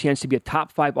said they have a chance to be a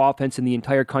top 5 offense in the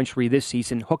entire country this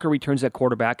season. Hooker returns at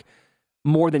quarterback.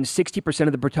 More than 60%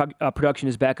 of the production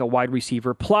is back at wide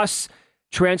receiver. Plus,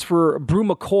 transfer Brew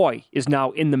McCoy is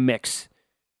now in the mix.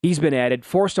 He's been added.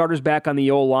 4 starters back on the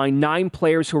O-line. 9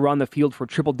 players who were on the field for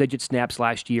triple-digit snaps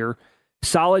last year.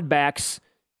 Solid backs,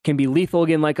 can be lethal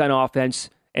again like on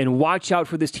offense. And watch out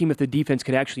for this team if the defense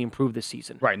could actually improve this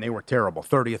season. Right, and they were terrible.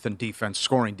 30th in defense,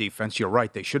 scoring defense. You're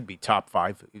right, they should be top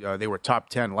 5. They were top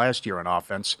 10 last year in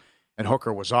offense, and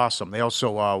Hooker was awesome. They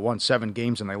also won 7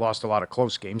 games, and they lost a lot of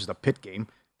close games. The Pitt game,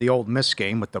 the Ole Miss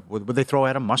game, would they throw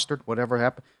at him mustard, whatever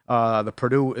happened? The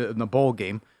Purdue in the bowl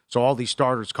game. So all these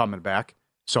starters coming back.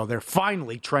 So they're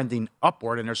finally trending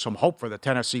upward, and there's some hope for the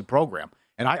Tennessee program.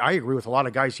 And I agree with a lot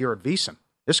of guys here at VSiN.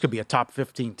 This could be a top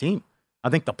 15 team. I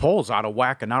think the poll's out of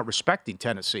whack and not respecting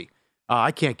Tennessee.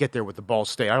 I can't get there with the Ball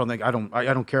State. I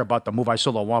don't care about the move. I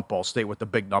still don't want Ball State with the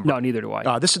big number. No, neither do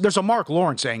I. There's a Mark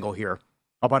Lawrence angle here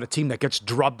about a team that gets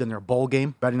drubbed in their bowl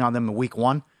game, betting on them in week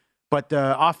 1. But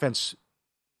the offense,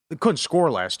 they couldn't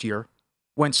score last year.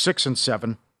 Went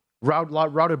 6-7.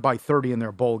 routed by 30 in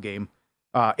their bowl game,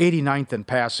 89th in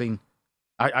passing.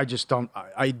 I just don't.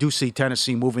 I do see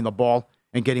Tennessee moving the ball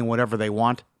and getting whatever they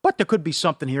want. But there could be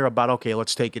something here about, okay,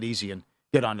 let's take it easy and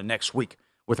get on to next week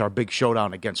with our big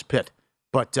showdown against Pitt.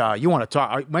 But you want to talk,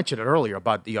 I mentioned it earlier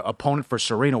about the opponent for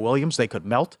Serena Williams. They could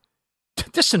melt.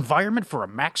 This environment for a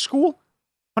MAC school?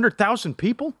 100,000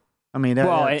 people? I mean,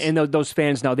 and those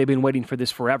fans now, they've been waiting for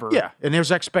this forever. Yeah, and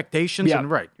there's expectations. Yeah, and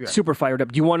right. Super fired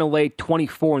up. Do you want to lay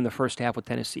 24 in the first half with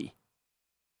Tennessee?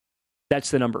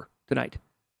 That's the number tonight.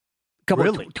 Couple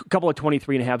of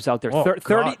 23.5s out there.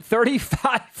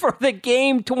 35 for the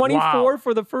game, 24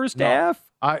 for the first half.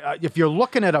 If you're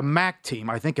looking at a MAC team,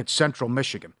 I think it's Central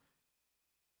Michigan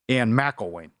and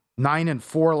McElwain.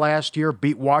 9-4 last year,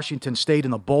 beat Washington State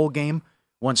in the bowl game,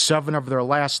 won 7 of their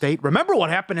last 8. Remember what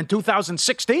happened in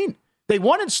 2016? They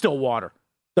won in Stillwater.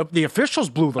 The officials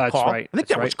blew the call. Right. I think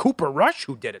that was Cooper Rush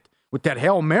who did it with that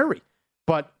Hail Mary.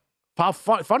 But how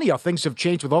funny how things have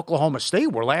changed with Oklahoma State,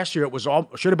 where last year it was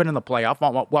should have been in the playoff.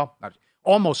 Well,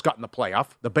 almost got in the playoff.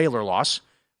 The Baylor loss,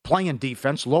 playing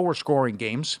defense, lower scoring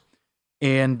games,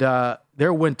 and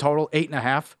their win total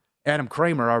 8.5. Adam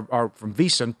Kramer, our from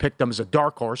VSiN, picked them as a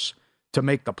dark horse to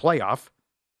make the playoff.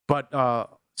 But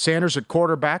Sanders at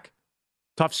quarterback,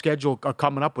 tough schedule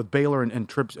coming up with Baylor and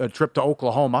trip to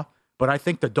Oklahoma. But I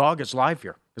think the dog is live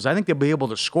here because I think they'll be able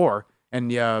to score. And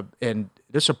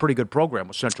this is a pretty good program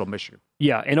with Central Michigan.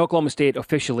 Yeah, and Oklahoma State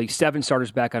officially 7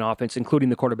 starters back on offense, including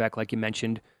the quarterback, like you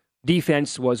mentioned.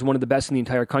 Defense was one of the best in the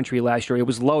entire country last year. It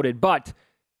was loaded, but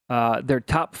their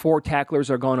top 4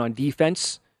 tacklers are gone on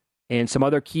defense, and some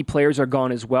other key players are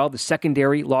gone as well. The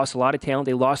secondary lost a lot of talent.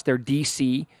 They lost their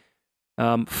DC.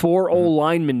 4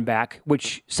 O-linemen back,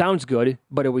 which sounds good,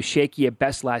 but it was shaky at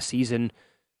best last season.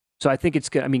 So I think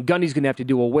Gundy's going to have to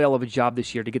do a whale of a job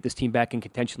this year to get this team back in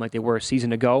contention like they were a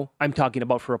season ago. I'm talking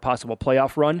about for a possible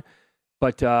playoff run,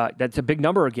 but that's a big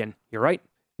number again. You're right.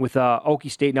 With Okie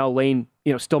State now laying,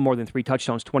 still more than 3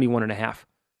 touchdowns, 21.5.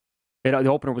 The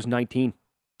opener was 19.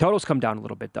 Totals come down a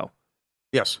little bit though.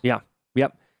 Yes. Yeah.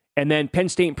 Yep. And then Penn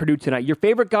State and Purdue tonight. Your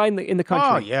favorite guy in the country?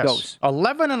 Oh yes. Goes.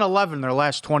 11-11 their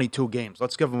last 22 games.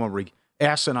 Let's give them a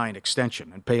asinine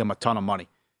extension and pay them a ton of money.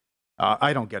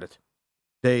 I don't get it.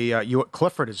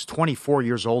 Clifford is 24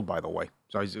 years old, by the way.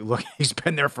 So he's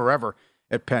been there forever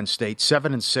at Penn State.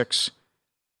 7-6.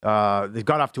 They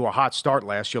got off to a hot start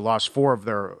last year. Lost 4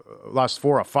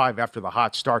 of 5 after the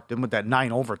hot start. Then with that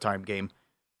 9 overtime game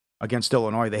against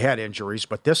Illinois, they had injuries.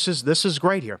 But this is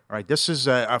great here. All right, this is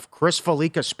a Chris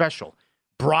Fallica special.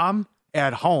 Brom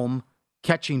at home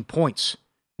catching points.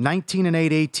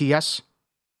 19-8 ATS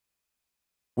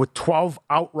with 12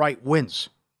 outright wins.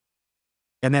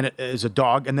 And then as a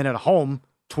dog, and then at home,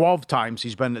 12 times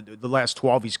he's been the last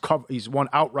 12. He's won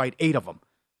outright 8 of them.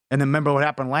 And then remember what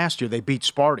happened last year? They beat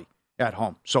Sparty at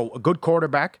home. So a good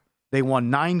quarterback. They won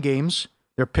 9 games.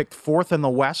 They're picked 4th in the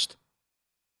West.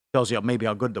 Tells you maybe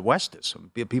how good the West is.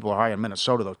 People are high in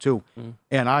Minnesota though too,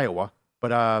 and Iowa.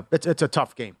 But it's a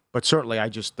tough game. But certainly, I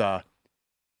just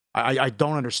I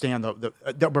don't understand.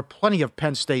 There were plenty of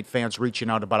Penn State fans reaching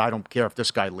out about, I don't care if this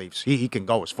guy leaves. He can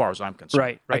go as far as I'm concerned.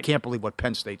 Right. I can't believe what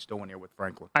Penn State's doing here with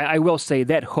Franklin. I will say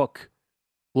that hook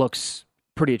looks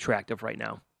pretty attractive right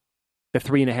now. The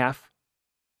 3.5.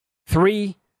 3.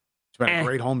 It's been a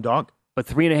great home dog. But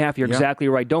 3.5, you're exactly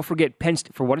right. Don't forget, Penn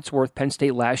State, for what it's worth, Penn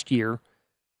State last year,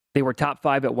 they were top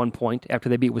 5 at one point after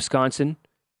they beat Wisconsin,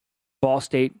 Ball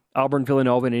State, Auburn,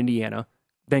 Villanova, and Indiana.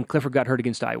 Then Clifford got hurt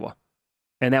against Iowa.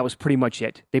 And that was pretty much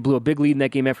it. They blew a big lead in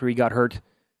that game after he got hurt.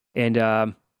 And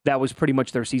that was pretty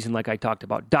much their season like I talked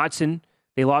about. Dotson,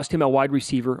 they lost him at wide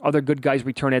receiver. Other good guys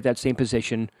return at that same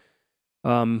position.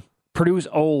 Purdue's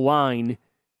O-line,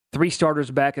 3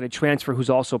 starters back and a transfer who's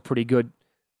also pretty good.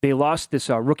 They lost this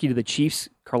rookie to the Chiefs,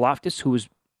 Karlaftis, who was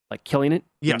like killing it.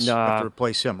 Yes, have to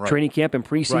replace him, right. Training camp and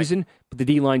preseason. Right. But the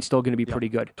D-line's still going to be pretty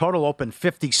good. Total open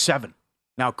 57.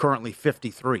 Now currently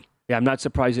 53. Yeah, I'm not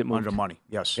surprised it moved. Under money,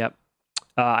 yes. Yep.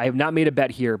 I have not made a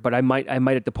bet here, but I might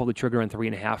have to pull the trigger on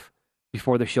 3.5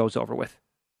 before the show's over with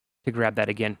to grab that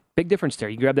again. Big difference there.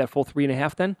 You grab that full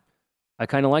 3.5 then? I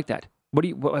kind of like that. What do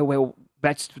you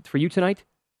bets for you tonight?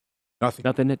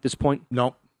 Nothing at this point?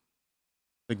 Nope.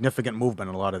 Significant movement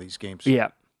in a lot of these games. Yeah.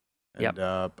 And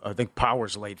I think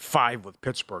Powers laid 5 with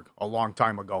Pittsburgh a long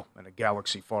time ago in a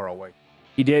galaxy far away.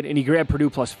 He did, and he grabbed Purdue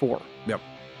 +4. Yep.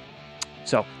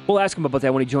 So we'll ask him about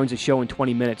that when he joins the show in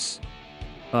 20 minutes.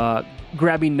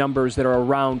 Grabbing numbers that are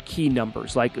around key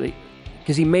numbers,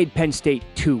 because he made Penn State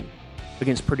 2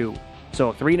 against Purdue.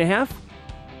 So 3.5,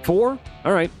 4.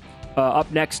 All right.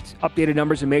 Up next, updated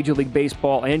numbers in Major League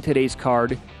Baseball and today's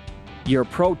card. Your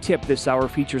pro tip this hour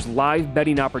features live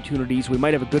betting opportunities. We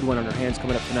might have a good one on our hands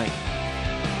coming up tonight.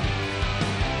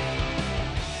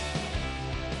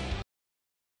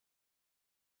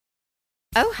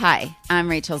 Oh, hi, I'm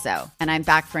Rachel Zoe, and I'm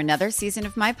back for another season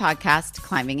of my podcast,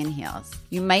 Climbing in Heels.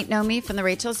 You might know me from the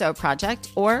Rachel Zoe Project,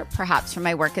 or perhaps from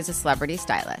my work as a celebrity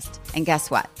stylist. And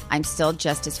guess what? I'm still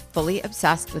just as fully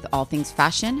obsessed with all things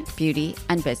fashion, beauty,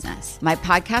 and business. My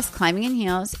podcast, Climbing in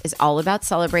Heels, is all about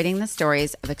celebrating the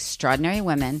stories of extraordinary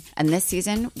women, and this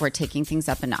season, we're taking things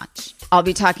up a notch. I'll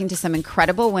be talking to some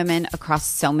incredible women across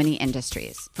so many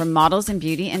industries, from models and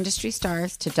beauty industry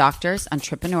stars to doctors,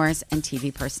 entrepreneurs, and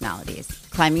TV personalities.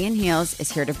 Climbing in Heels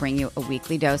is here to bring you a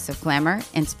weekly dose of glamour,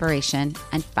 inspiration,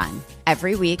 and fun.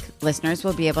 Every week, listeners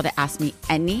will be able to ask me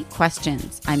any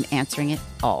questions. I'm answering it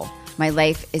all. My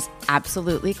life is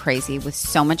absolutely crazy with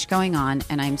so much going on,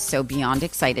 and I'm so beyond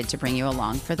excited to bring you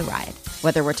along for the ride.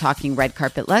 Whether we're talking red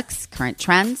carpet looks, current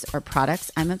trends, or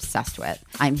products I'm obsessed with,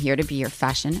 I'm here to be your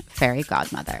fashion fairy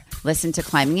godmother. Listen to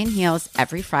Climbing in Heels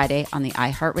every Friday on the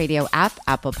iHeartRadio app,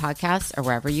 Apple Podcasts, or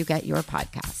wherever you get your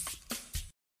podcasts.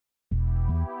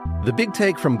 The Big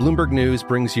Take from Bloomberg News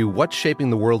brings you what's shaping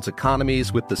the world's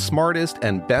economies with the smartest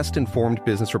and best-informed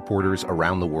business reporters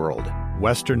around the world.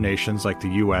 Western nations like the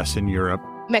U.S. and Europe.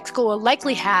 Mexico will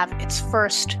likely have its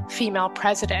first female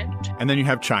president. And then you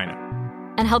have China.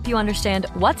 And help you understand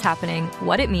what's happening,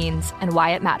 what it means, and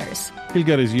why it matters. He'll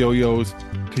get his yo-yos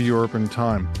to Europe in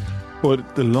time.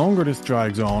 But the longer this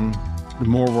drags on, the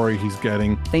more worry he's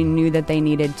getting. They knew that they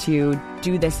needed to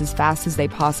do this as fast as they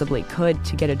possibly could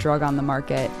to get a drug on the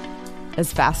market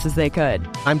as fast as they could.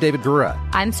 I'm David Gura.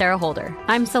 I'm Sarah Holder.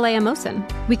 I'm Saleha Mohsen.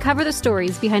 We cover the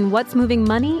stories behind what's moving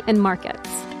money and markets.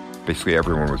 Basically,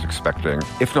 everyone was expecting,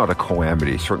 if not a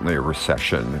calamity, certainly a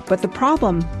recession. But the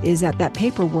problem is that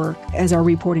paperwork, as our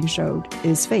reporting showed,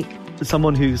 is fake. As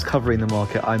someone who's covering the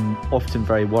market, I'm often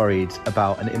very worried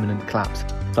about an imminent collapse.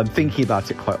 So I'm thinking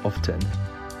about it quite often.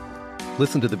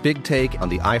 Listen to The Big Take on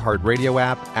the iHeartRadio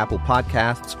app, Apple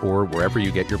Podcasts, or wherever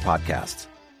you get your podcasts.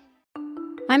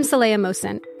 I'm Saleha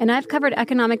Mohsen, and I've covered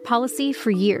economic policy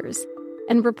for years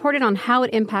and reported on how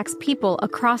it impacts people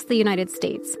across the United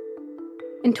States.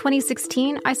 In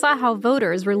 2016, I saw how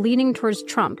voters were leaning towards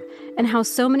Trump and how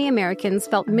so many Americans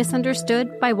felt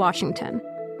misunderstood by Washington.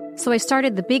 So I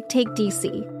started The Big Take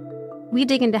DC. We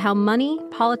dig into how money,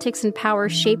 politics, and power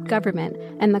shape government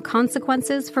and the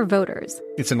consequences for voters.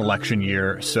 It's an election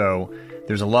year, so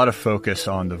there's a lot of focus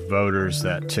on the voters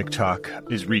that TikTok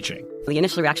is reaching. The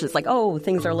initial reaction is like, oh,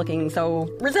 things are looking so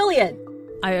resilient.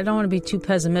 I don't want to be too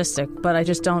pessimistic, but I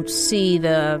just don't see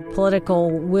the political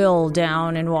will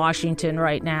down in Washington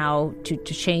right now to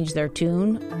change their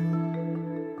tune.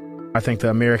 I think the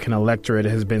American electorate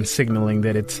has been signaling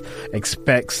that it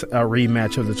expects a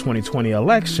rematch of the 2020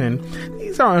 election.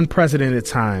 These are unprecedented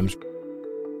times.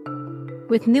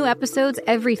 With new episodes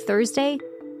every Thursday,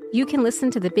 you can listen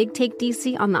to The Big Take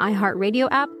DC on the iHeartRadio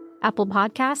app, Apple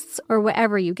Podcasts, or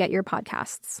wherever you get your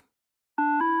podcasts.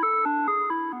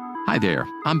 Hi there,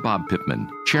 I'm Bob Pittman,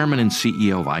 Chairman and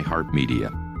CEO of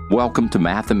iHeartMedia. Welcome to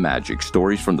Math and Magic,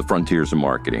 Stories from the Frontiers of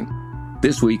Marketing.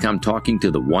 This week, I'm talking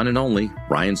to the one and only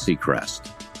Ryan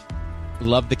Seacrest.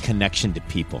 Love the connection to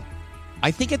people. I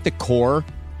think at the core,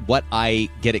 what I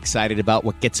get excited about,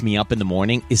 what gets me up in the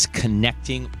morning, is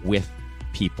connecting with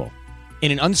people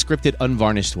in an unscripted,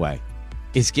 unvarnished way.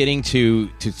 Is getting to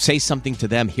say something to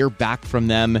them, hear back from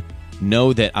them,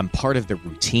 know that I'm part of the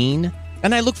routine,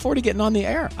 and I look forward to getting on the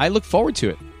air. I look forward to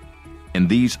it. In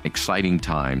these exciting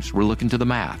times, we're looking to the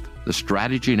math, the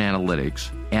strategy and analytics,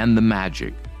 and the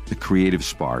magic, the creative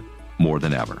spark, more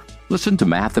than ever. Listen to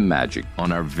Math and Magic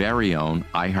on our very own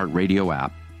iHeartRadio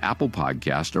app, Apple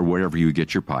Podcast, or wherever you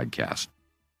get your podcast.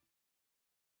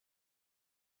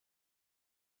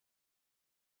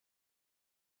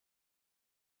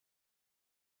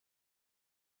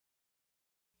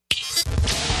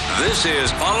 This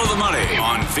is Follow the Money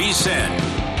on VSiN.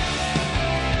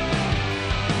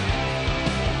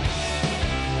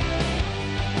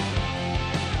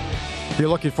 If you're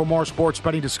looking for more sports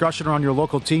betting discussion around your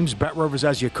local teams, BetRivers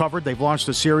has you covered. They've launched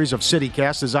a series of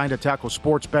CityCasts designed to tackle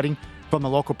sports betting from the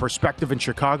local perspective in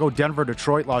Chicago, Denver,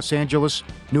 Detroit, Los Angeles,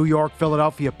 New York,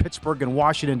 Philadelphia, Pittsburgh, and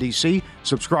Washington, D.C.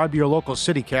 Subscribe to your local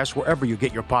CityCast wherever you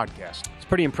get your podcast. It's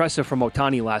pretty impressive from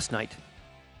Ohtani last night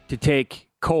to take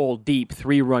Cole deep,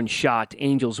 3-run shot.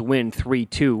 Angels win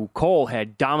 3-2. Cole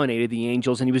had dominated the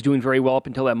Angels, and he was doing very well up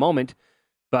until that moment.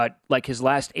 But like his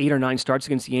last 8 or 9 starts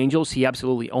against the Angels, he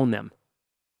absolutely owned them.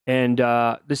 And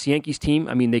this Yankees team,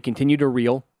 I mean, they continue to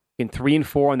reel. In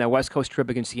 3-4 on that West Coast trip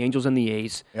against the Angels and the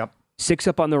A's. Yep. 6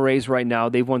 up on the Rays right now.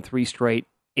 They've won 3 straight.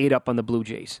 8 up on the Blue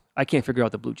Jays. I can't figure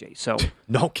out the Blue Jays. So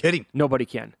no kidding. Nobody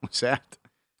can. What's that?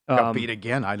 Got beat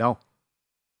again, I know.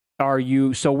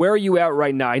 So where are you at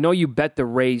right now? I know you bet the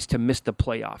Rays to miss the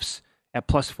playoffs at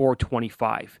plus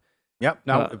 425. Yep.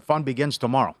 Now, fun begins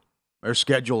tomorrow. Their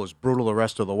schedule is brutal the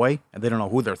rest of the way, and they don't know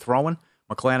who they're throwing.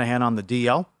 McClanahan on the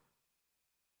DL.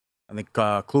 I think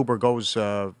Kluber goes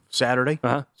Saturday.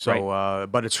 So, right.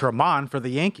 But it's Herman for the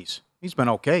Yankees. He's been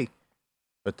okay.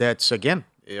 But that's, again,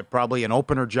 probably an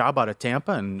opener job out of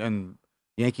Tampa, and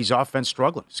Yankees offense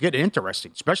struggling. It's getting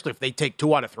interesting, especially if they take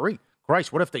 2 out of 3.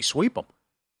 Christ, what if they sweep them?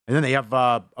 And then they have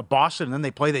Boston, and then they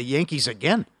play the Yankees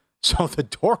again. So the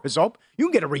door is open. You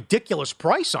can get a ridiculous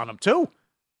price on them, too,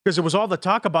 because it was all the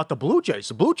talk about the Blue Jays.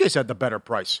 The Blue Jays had the better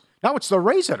price. Now it's the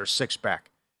Rays that are 6-back.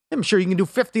 I'm sure you can do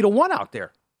 50-1 out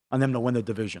there on them to win the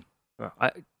division.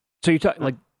 So you're talking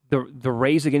like the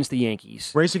Rays against the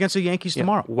Yankees. Rays against the Yankees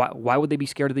tomorrow. Why would they be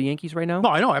scared of the Yankees right now? No,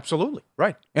 I know, absolutely.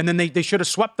 Right. And then they should have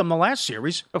swept them the last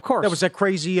series. Of course. That was that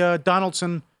crazy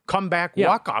Donaldson comeback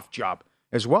walk-off job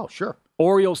as well, sure.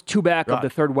 Orioles 2 back of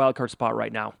the third wildcard spot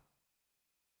right now.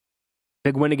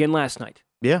 Big win again last night.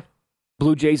 Yeah.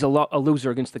 Blue Jays a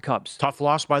loser against the Cubs. Tough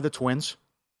loss by the Twins,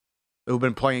 who've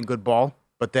been playing good ball.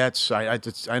 But that's, I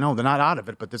know they're not out of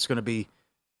it, but that's going to be,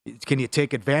 can you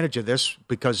take advantage of this?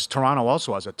 Because Toronto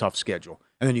also has a tough schedule.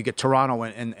 And then you get Toronto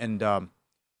and the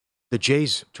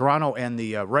Jays, Toronto and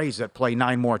the Rays that play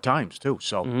 9 more times, too.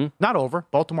 So not over.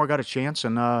 Baltimore got a chance,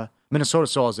 and Minnesota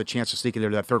still has a chance to sneak into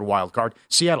that third wild card.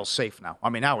 Seattle's safe now. I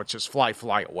mean, now it's just fly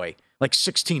away. Like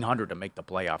 1,600 to make the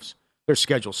playoffs. Their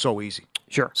schedule's so easy.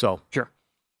 Sure. So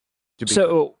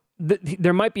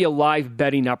there might be a live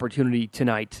betting opportunity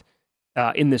tonight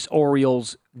in this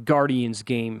Orioles-Guardians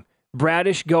game.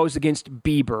 Bradish goes against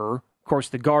Bieber. Of course,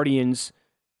 the Guardians,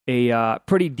 a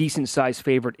pretty decent-sized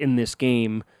favorite in this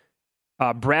game.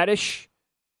 Bradish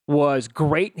was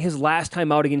great his last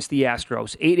time out against the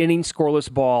Astros. 8 innings,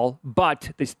 scoreless ball.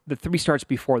 But the 3 starts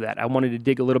before that, I wanted to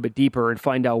dig a little bit deeper and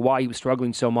find out why he was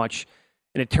struggling so much.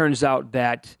 And it turns out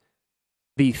that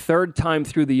the third time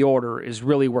through the order is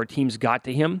really where teams got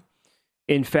to him.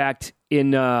 In fact,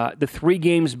 in the 3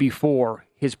 games before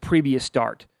his previous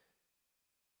start,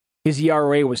 his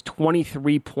ERA was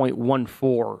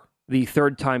 23.14 the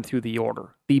third time through the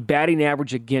order. The batting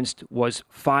average against was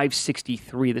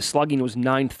 563. The slugging was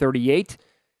 938.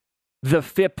 The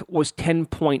FIP was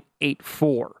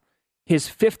 10.84. His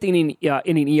 5th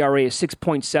inning ERA is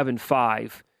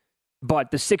 6.75,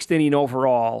 but the 6th inning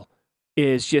overall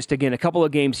is just, again, a couple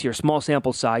of games here, small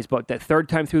sample size, but that third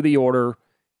time through the order,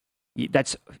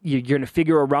 that's you're going to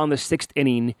figure around the 6th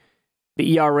inning,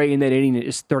 the ERA in that inning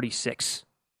is 36.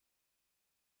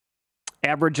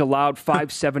 Average allowed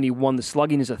 571. The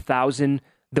slugging is 1,000.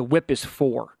 The whip is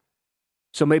 4.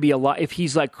 So maybe if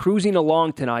he's like cruising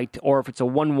along tonight, or if it's a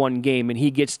 1-1 game and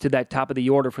he gets to that top of the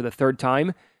order for the third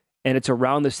time, and it's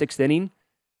around the 6th inning,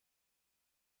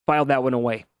 file that one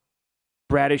away.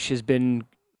 Bradish has been,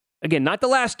 again, not the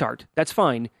last start. That's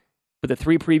fine. But the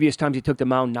 3 previous times he took the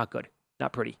mound, not good.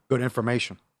 Not pretty. Good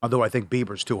information. Although I think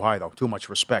Bieber's too high, though. Too much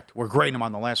respect. We're grading him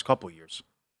on the last couple of years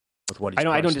with what he's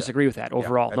I don't disagree with that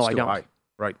overall. Yeah, no, I don't. High.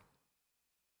 Right.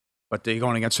 But they're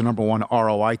going against the number 1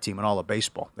 ROI team in all of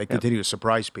baseball. They continue to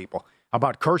surprise people. How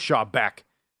about Kershaw back?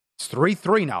 It's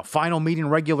 3-3 now. Final meeting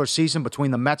regular season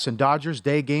between the Mets and Dodgers.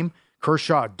 Day game.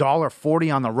 Kershaw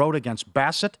 $1.40 on the road against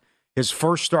Bassett. His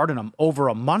first start in over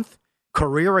a month.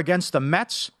 Career against the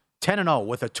Mets, 10-0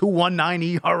 with a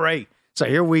 2.19 ERA. So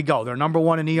here we go. They're number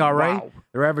 1 in ERA. Wow.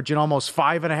 They're averaging almost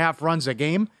 5.5 runs a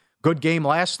game. Good game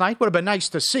last night. Would have been nice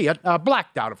to see it.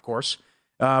 Blacked out, of course.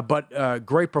 But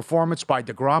great performance by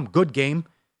DeGrom. Good game.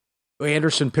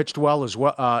 Anderson pitched well as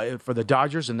well for the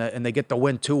Dodgers, and they get the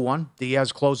win 2-1.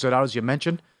 Diaz closed it out, as you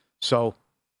mentioned. So,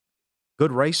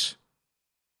 good race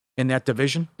in that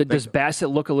division. Does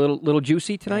Bassett look a little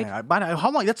juicy tonight?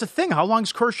 How long? That's the thing. How long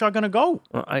is Kershaw going to go?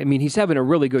 I mean, he's having a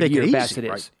really good year. Easy, Bassett is.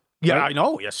 Right? Yeah, right? I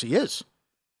know. Yes, he is.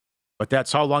 But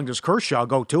that's how long does Kershaw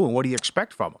go to, and what do you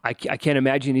expect from him? I can't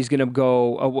imagine he's going to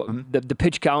go. The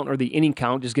pitch count or the inning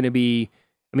count is going to be.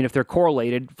 I mean, if they're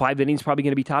correlated, 5 innings probably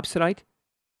going to be tops tonight.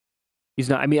 He's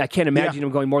not. I mean, I can't imagine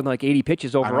him going more than like 80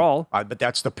 pitches overall. But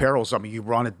that's the perils. I mean, you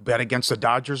bet against the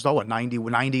Dodgers though at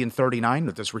 90-39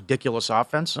 with this ridiculous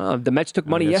offense. The Mets took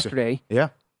money yesterday. Yeah,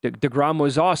 DeGrom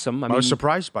was awesome. I was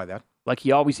surprised by that. Like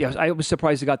he always, I was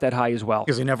surprised he got that high as well.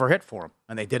 Because he never hit for him,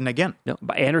 and they didn't again. No,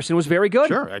 but Anderson was very good.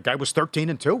 Sure, that guy was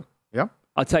 13-2. Yeah,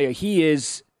 I'll tell you, he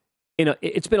is.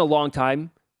 It's been a long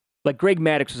time. Like Greg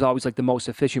Maddux was always like the most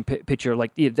efficient pitcher.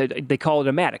 Like they call it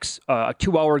a Maddux, a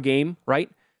 2-hour game, right?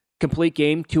 Complete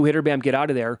game, 2-hitter, bam, get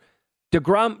out of there.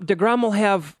 DeGrom will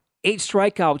have 8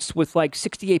 strikeouts with like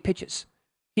 68 pitches.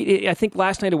 I think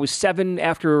last night it was 7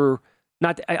 after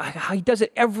he does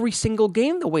it every single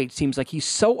game the way it seems like. He's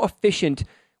so efficient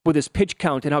with his pitch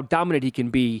count and how dominant he can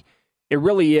be. It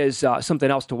really is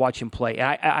something else to watch him play.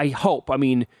 I hope,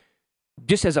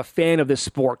 just as a fan of this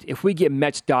sport, if we get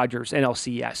Mets, Dodgers,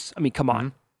 NLCS, come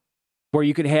on. Where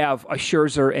you could have a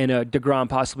Scherzer and a DeGrom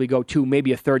possibly go 2,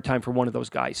 maybe a third time for one of those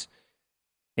guys.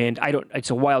 And it's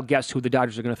a wild guess who the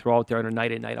Dodgers are going to throw out there on a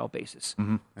night-in, night-out basis.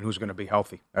 Mm-hmm. And who's going to be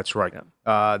healthy. That's right.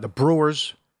 Yeah. The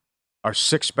Brewers are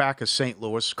 6 back of St.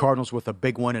 Louis. Cardinals with a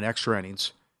big win in extra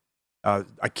innings.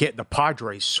 The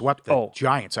Padres swept the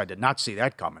Giants. I did not see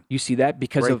that coming. You see that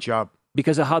because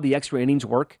of how the extra innings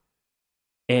work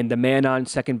and the man on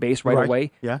second base right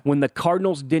away. Yeah. When the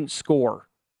Cardinals didn't score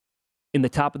in the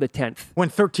top of the 10th.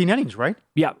 Went 13 innings, right?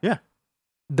 Yeah. Yeah.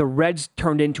 The Reds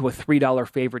turned into a $3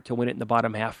 favorite to win it in the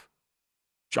bottom half.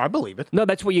 I believe it. No,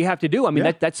 that's what you have to do.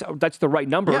 That's the right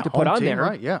number to put on team, there.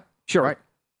 Right, yeah. Sure.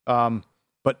 Right.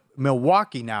 But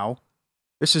Milwaukee now,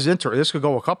 this is interesting. This could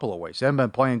go a couple of ways. They haven't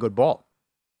been playing good ball.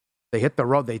 They hit the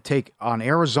road. They take on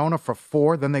Arizona for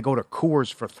 4, then they go to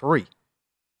Coors for 3.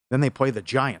 Then they play the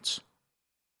Giants.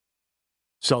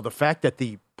 So the fact that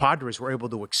the Padres were able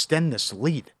to extend this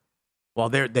lead, well,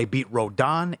 they beat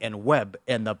Rodon and Webb,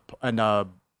 and the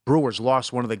Brewers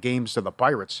lost one of the games to the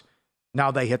Pirates.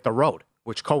 Now they hit the road,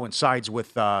 which coincides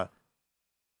with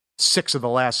 6 of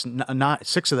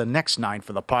the next 9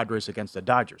 for the Padres against the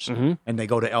Dodgers, and they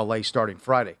go to L.A. starting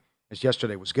Friday, as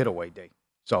yesterday was getaway day.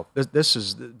 So this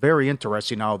is very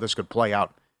interesting how this could play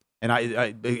out. And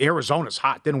Arizona's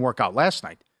hot. Didn't work out last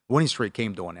night. Winning streak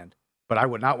came to an end. But I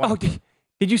would not want.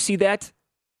 Did you see that?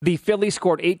 The Phillies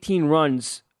scored 18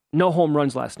 runs. No home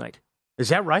runs last night. Is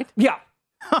that right? Yeah.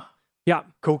 Huh. Yeah.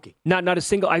 Kooky. Not a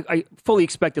single. I fully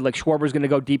expected like Schwarber's going to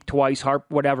go deep twice, Harp,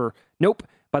 whatever. Nope.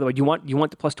 By the way, do you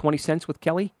want the plus 20 cents with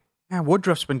Kelly? Yeah,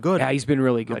 Woodruff's been good. Yeah, he's been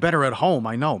really good. Better at home,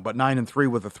 I know, but 9-3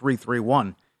 with a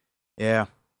 3-3-1. Yeah.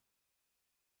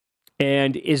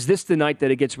 And is this the night that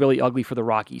it gets really ugly for the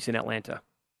Rockies in Atlanta?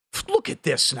 Look at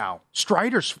this now.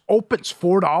 Strider's opens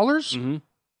 $4. Mm-hmm.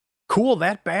 Cool,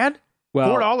 that bad?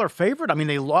 Well, $4 favorite?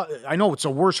 I know it's the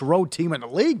worst road team in the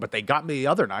league, but they got me the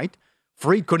other night.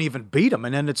 Fried couldn't even beat them,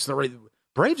 and then it's the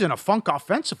Braves in a funk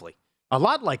offensively. A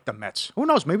lot like the Mets. Who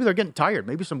knows? Maybe they're getting tired.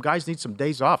 Maybe some guys need some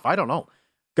days off. I don't know.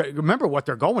 Remember what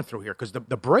they're going through here, because the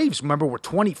Braves, remember, were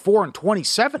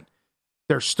 24-27.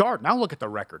 Their start. Now look at the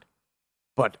record.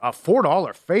 But a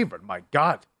 $4 favorite, my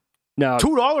God. No,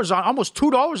 almost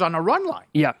 $2 on the run line.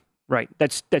 Yeah, right.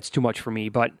 That's too much for me.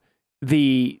 But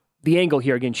the angle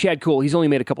here again, Chad Kuhl, he's only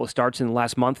made a couple of starts in the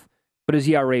last month, but his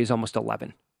ERA is almost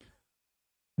 11.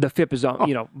 The FIP is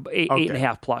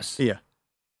 8.5 plus. Yeah.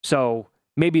 So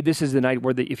maybe this is the night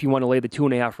where if you want to lay the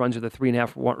 2.5 runs or the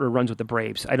 3.5 runs with the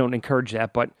Braves, I don't encourage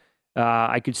that, but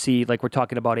I could see like we're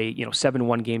talking about a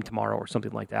 7-1 game tomorrow or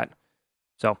something like that.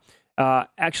 So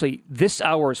actually, this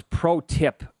hour's pro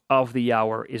tip of the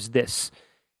hour is this: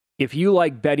 if you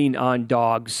like betting on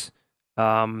dogs,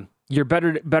 you're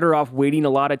better off waiting a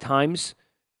lot of times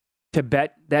to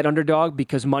bet that underdog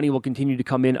because money will continue to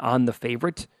come in on the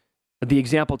favorite. The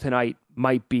example tonight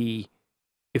might be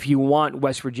if you want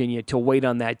West Virginia to wait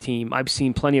on that team. I've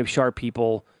seen plenty of sharp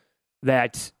people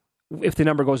that if the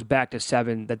number goes back to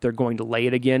 7, that they're going to lay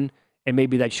it again, and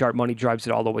maybe that sharp money drives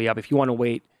it all the way up. If you want to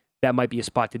wait, that might be a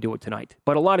spot to do it tonight.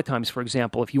 But a lot of times, for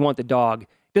example, if you want the dog,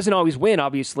 it doesn't always win,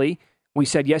 obviously. We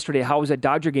said yesterday, how is that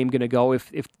Dodger game going to go?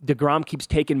 If DeGrom keeps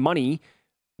taking money,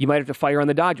 you might have to fire on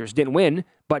the Dodgers. Didn't win,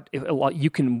 but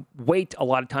you can wait a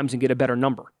lot of times and get a better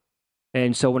number.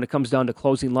 And so when it comes down to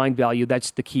closing line value,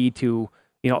 that's the key to,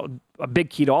 a big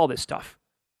key to all this stuff.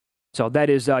 So that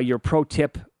is your pro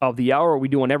tip of the hour. We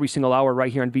do on every single hour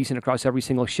right here on VSiN across every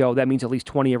single show. That means at least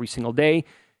 20 every single day.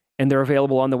 And they're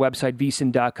available on the website,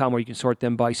 vsin.com, where you can sort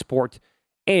them by sport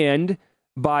and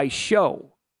by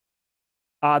show.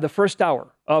 The first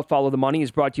hour of Follow the Money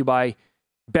is brought to you by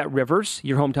BetRivers,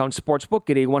 your hometown sportsbook.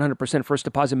 Get a 100% first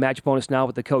deposit match bonus now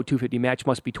with the code 250MATCH.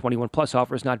 Must be 21 plus.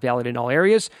 Offers not valid in all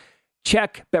areas.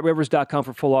 Check BetRivers.com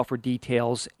for full offer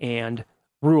details and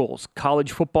rules.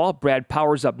 College football, Brad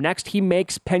Powers up next. He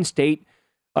makes Penn State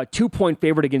a 2-point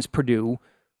favorite against Purdue.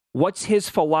 What's his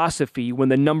philosophy when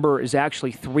the number is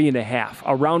actually 3.5?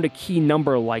 Around a key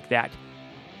number like that.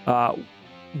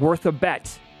 Worth a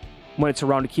bet when it's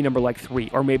around a key number like 3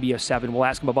 or maybe a 7. We'll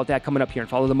ask him about that coming up here and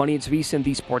Follow the Money. It's VSiN,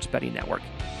 the Sports Betting Network.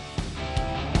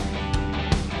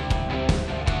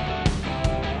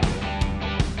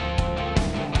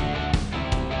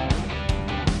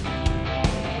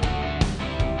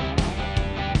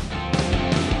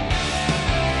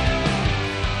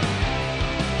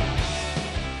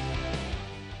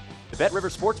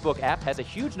 BetRivers Sportsbook app has a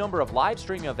huge number of live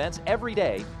streaming events every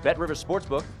day. BetRivers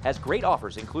Sportsbook has great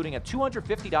offers, including a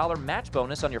 $250 match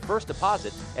bonus on your first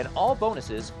deposit, and all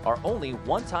bonuses are only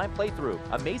one-time playthrough.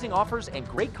 Amazing offers and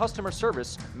great customer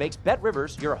service makes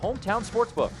BetRivers your hometown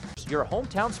sportsbook. Your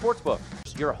hometown sportsbook.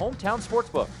 Your hometown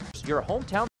sportsbook. Your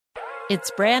hometown.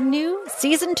 It's brand new,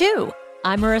 Season 2.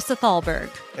 I'm Marissa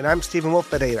Thalberg. And I'm Stephen Wolf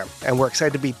Pereira, and we're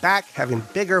excited to be back having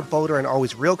bigger, bolder, and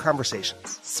always real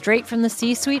conversations. Straight from the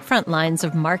C-suite front lines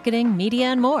of marketing, media,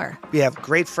 and more. We have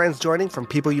great friends joining from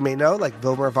people you may know, like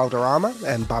Wilmer Valderrama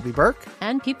and Bobby Burke.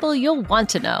 And people you'll want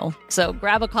to know. So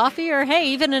grab a coffee or, hey,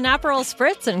 even an Aperol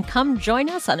Spritz and come join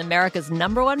us on America's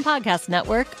 #1 podcast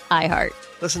network, iHeart.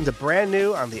 Listen to Brand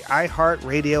New on the iHeart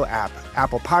Radio app,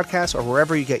 Apple Podcasts, or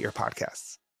wherever you get your podcasts.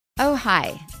 Oh,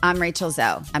 hi, I'm Rachel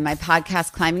Zoe, and my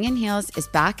podcast, Climbing in Heels, is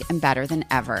back and better than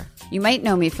ever. You might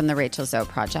know me from the Rachel Zoe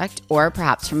Project, or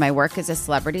perhaps from my work as a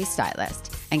celebrity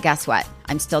stylist. And guess what?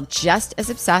 I'm still just as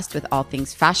obsessed with all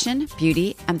things fashion,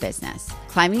 beauty, and business.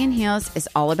 Climbing in Heels is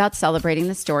all about celebrating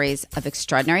the stories of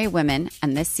extraordinary women,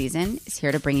 and this season is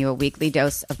here to bring you a weekly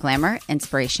dose of glamour,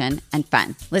 inspiration, and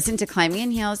fun. Listen to Climbing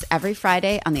in Heels every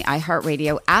Friday on the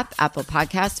iHeartRadio app, Apple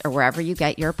Podcasts, or wherever you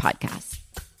get your podcasts.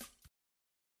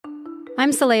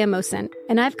 I'm Saleha Mohsin,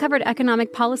 and I've covered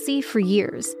economic policy for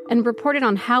years and reported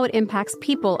on how it impacts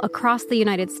people across the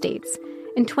United States.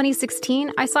 In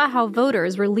 2016, I saw how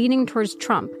voters were leaning towards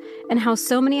Trump and how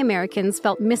so many Americans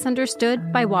felt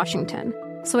misunderstood by Washington.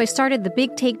 So I started The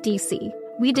Big Take DC.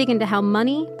 We dig into how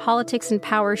money, politics, and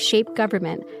power shape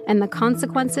government and the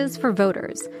consequences for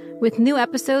voters. With new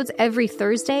episodes every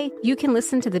Thursday, you can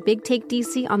listen to The Big Take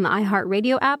DC on the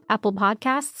iHeartRadio app, Apple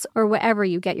Podcasts, or wherever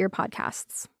you get your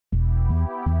podcasts.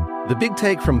 The Big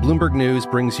Take from Bloomberg News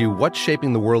brings you what's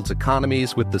shaping the world's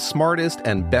economies with the smartest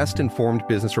and best-informed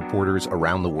business reporters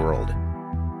around the world.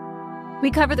 We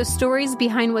cover the stories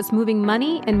behind what's moving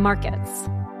money and markets.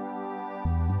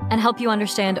 And help you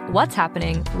understand what's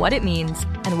happening, what it means,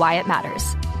 and why it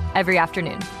matters. Every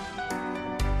afternoon.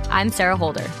 I'm Sarah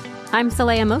Holder. I'm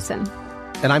Saleha Mohsin.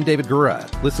 And I'm David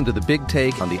Gura. Listen to The Big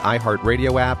Take on the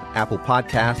iHeartRadio app, Apple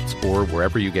Podcasts, or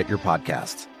wherever you get your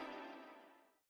podcasts.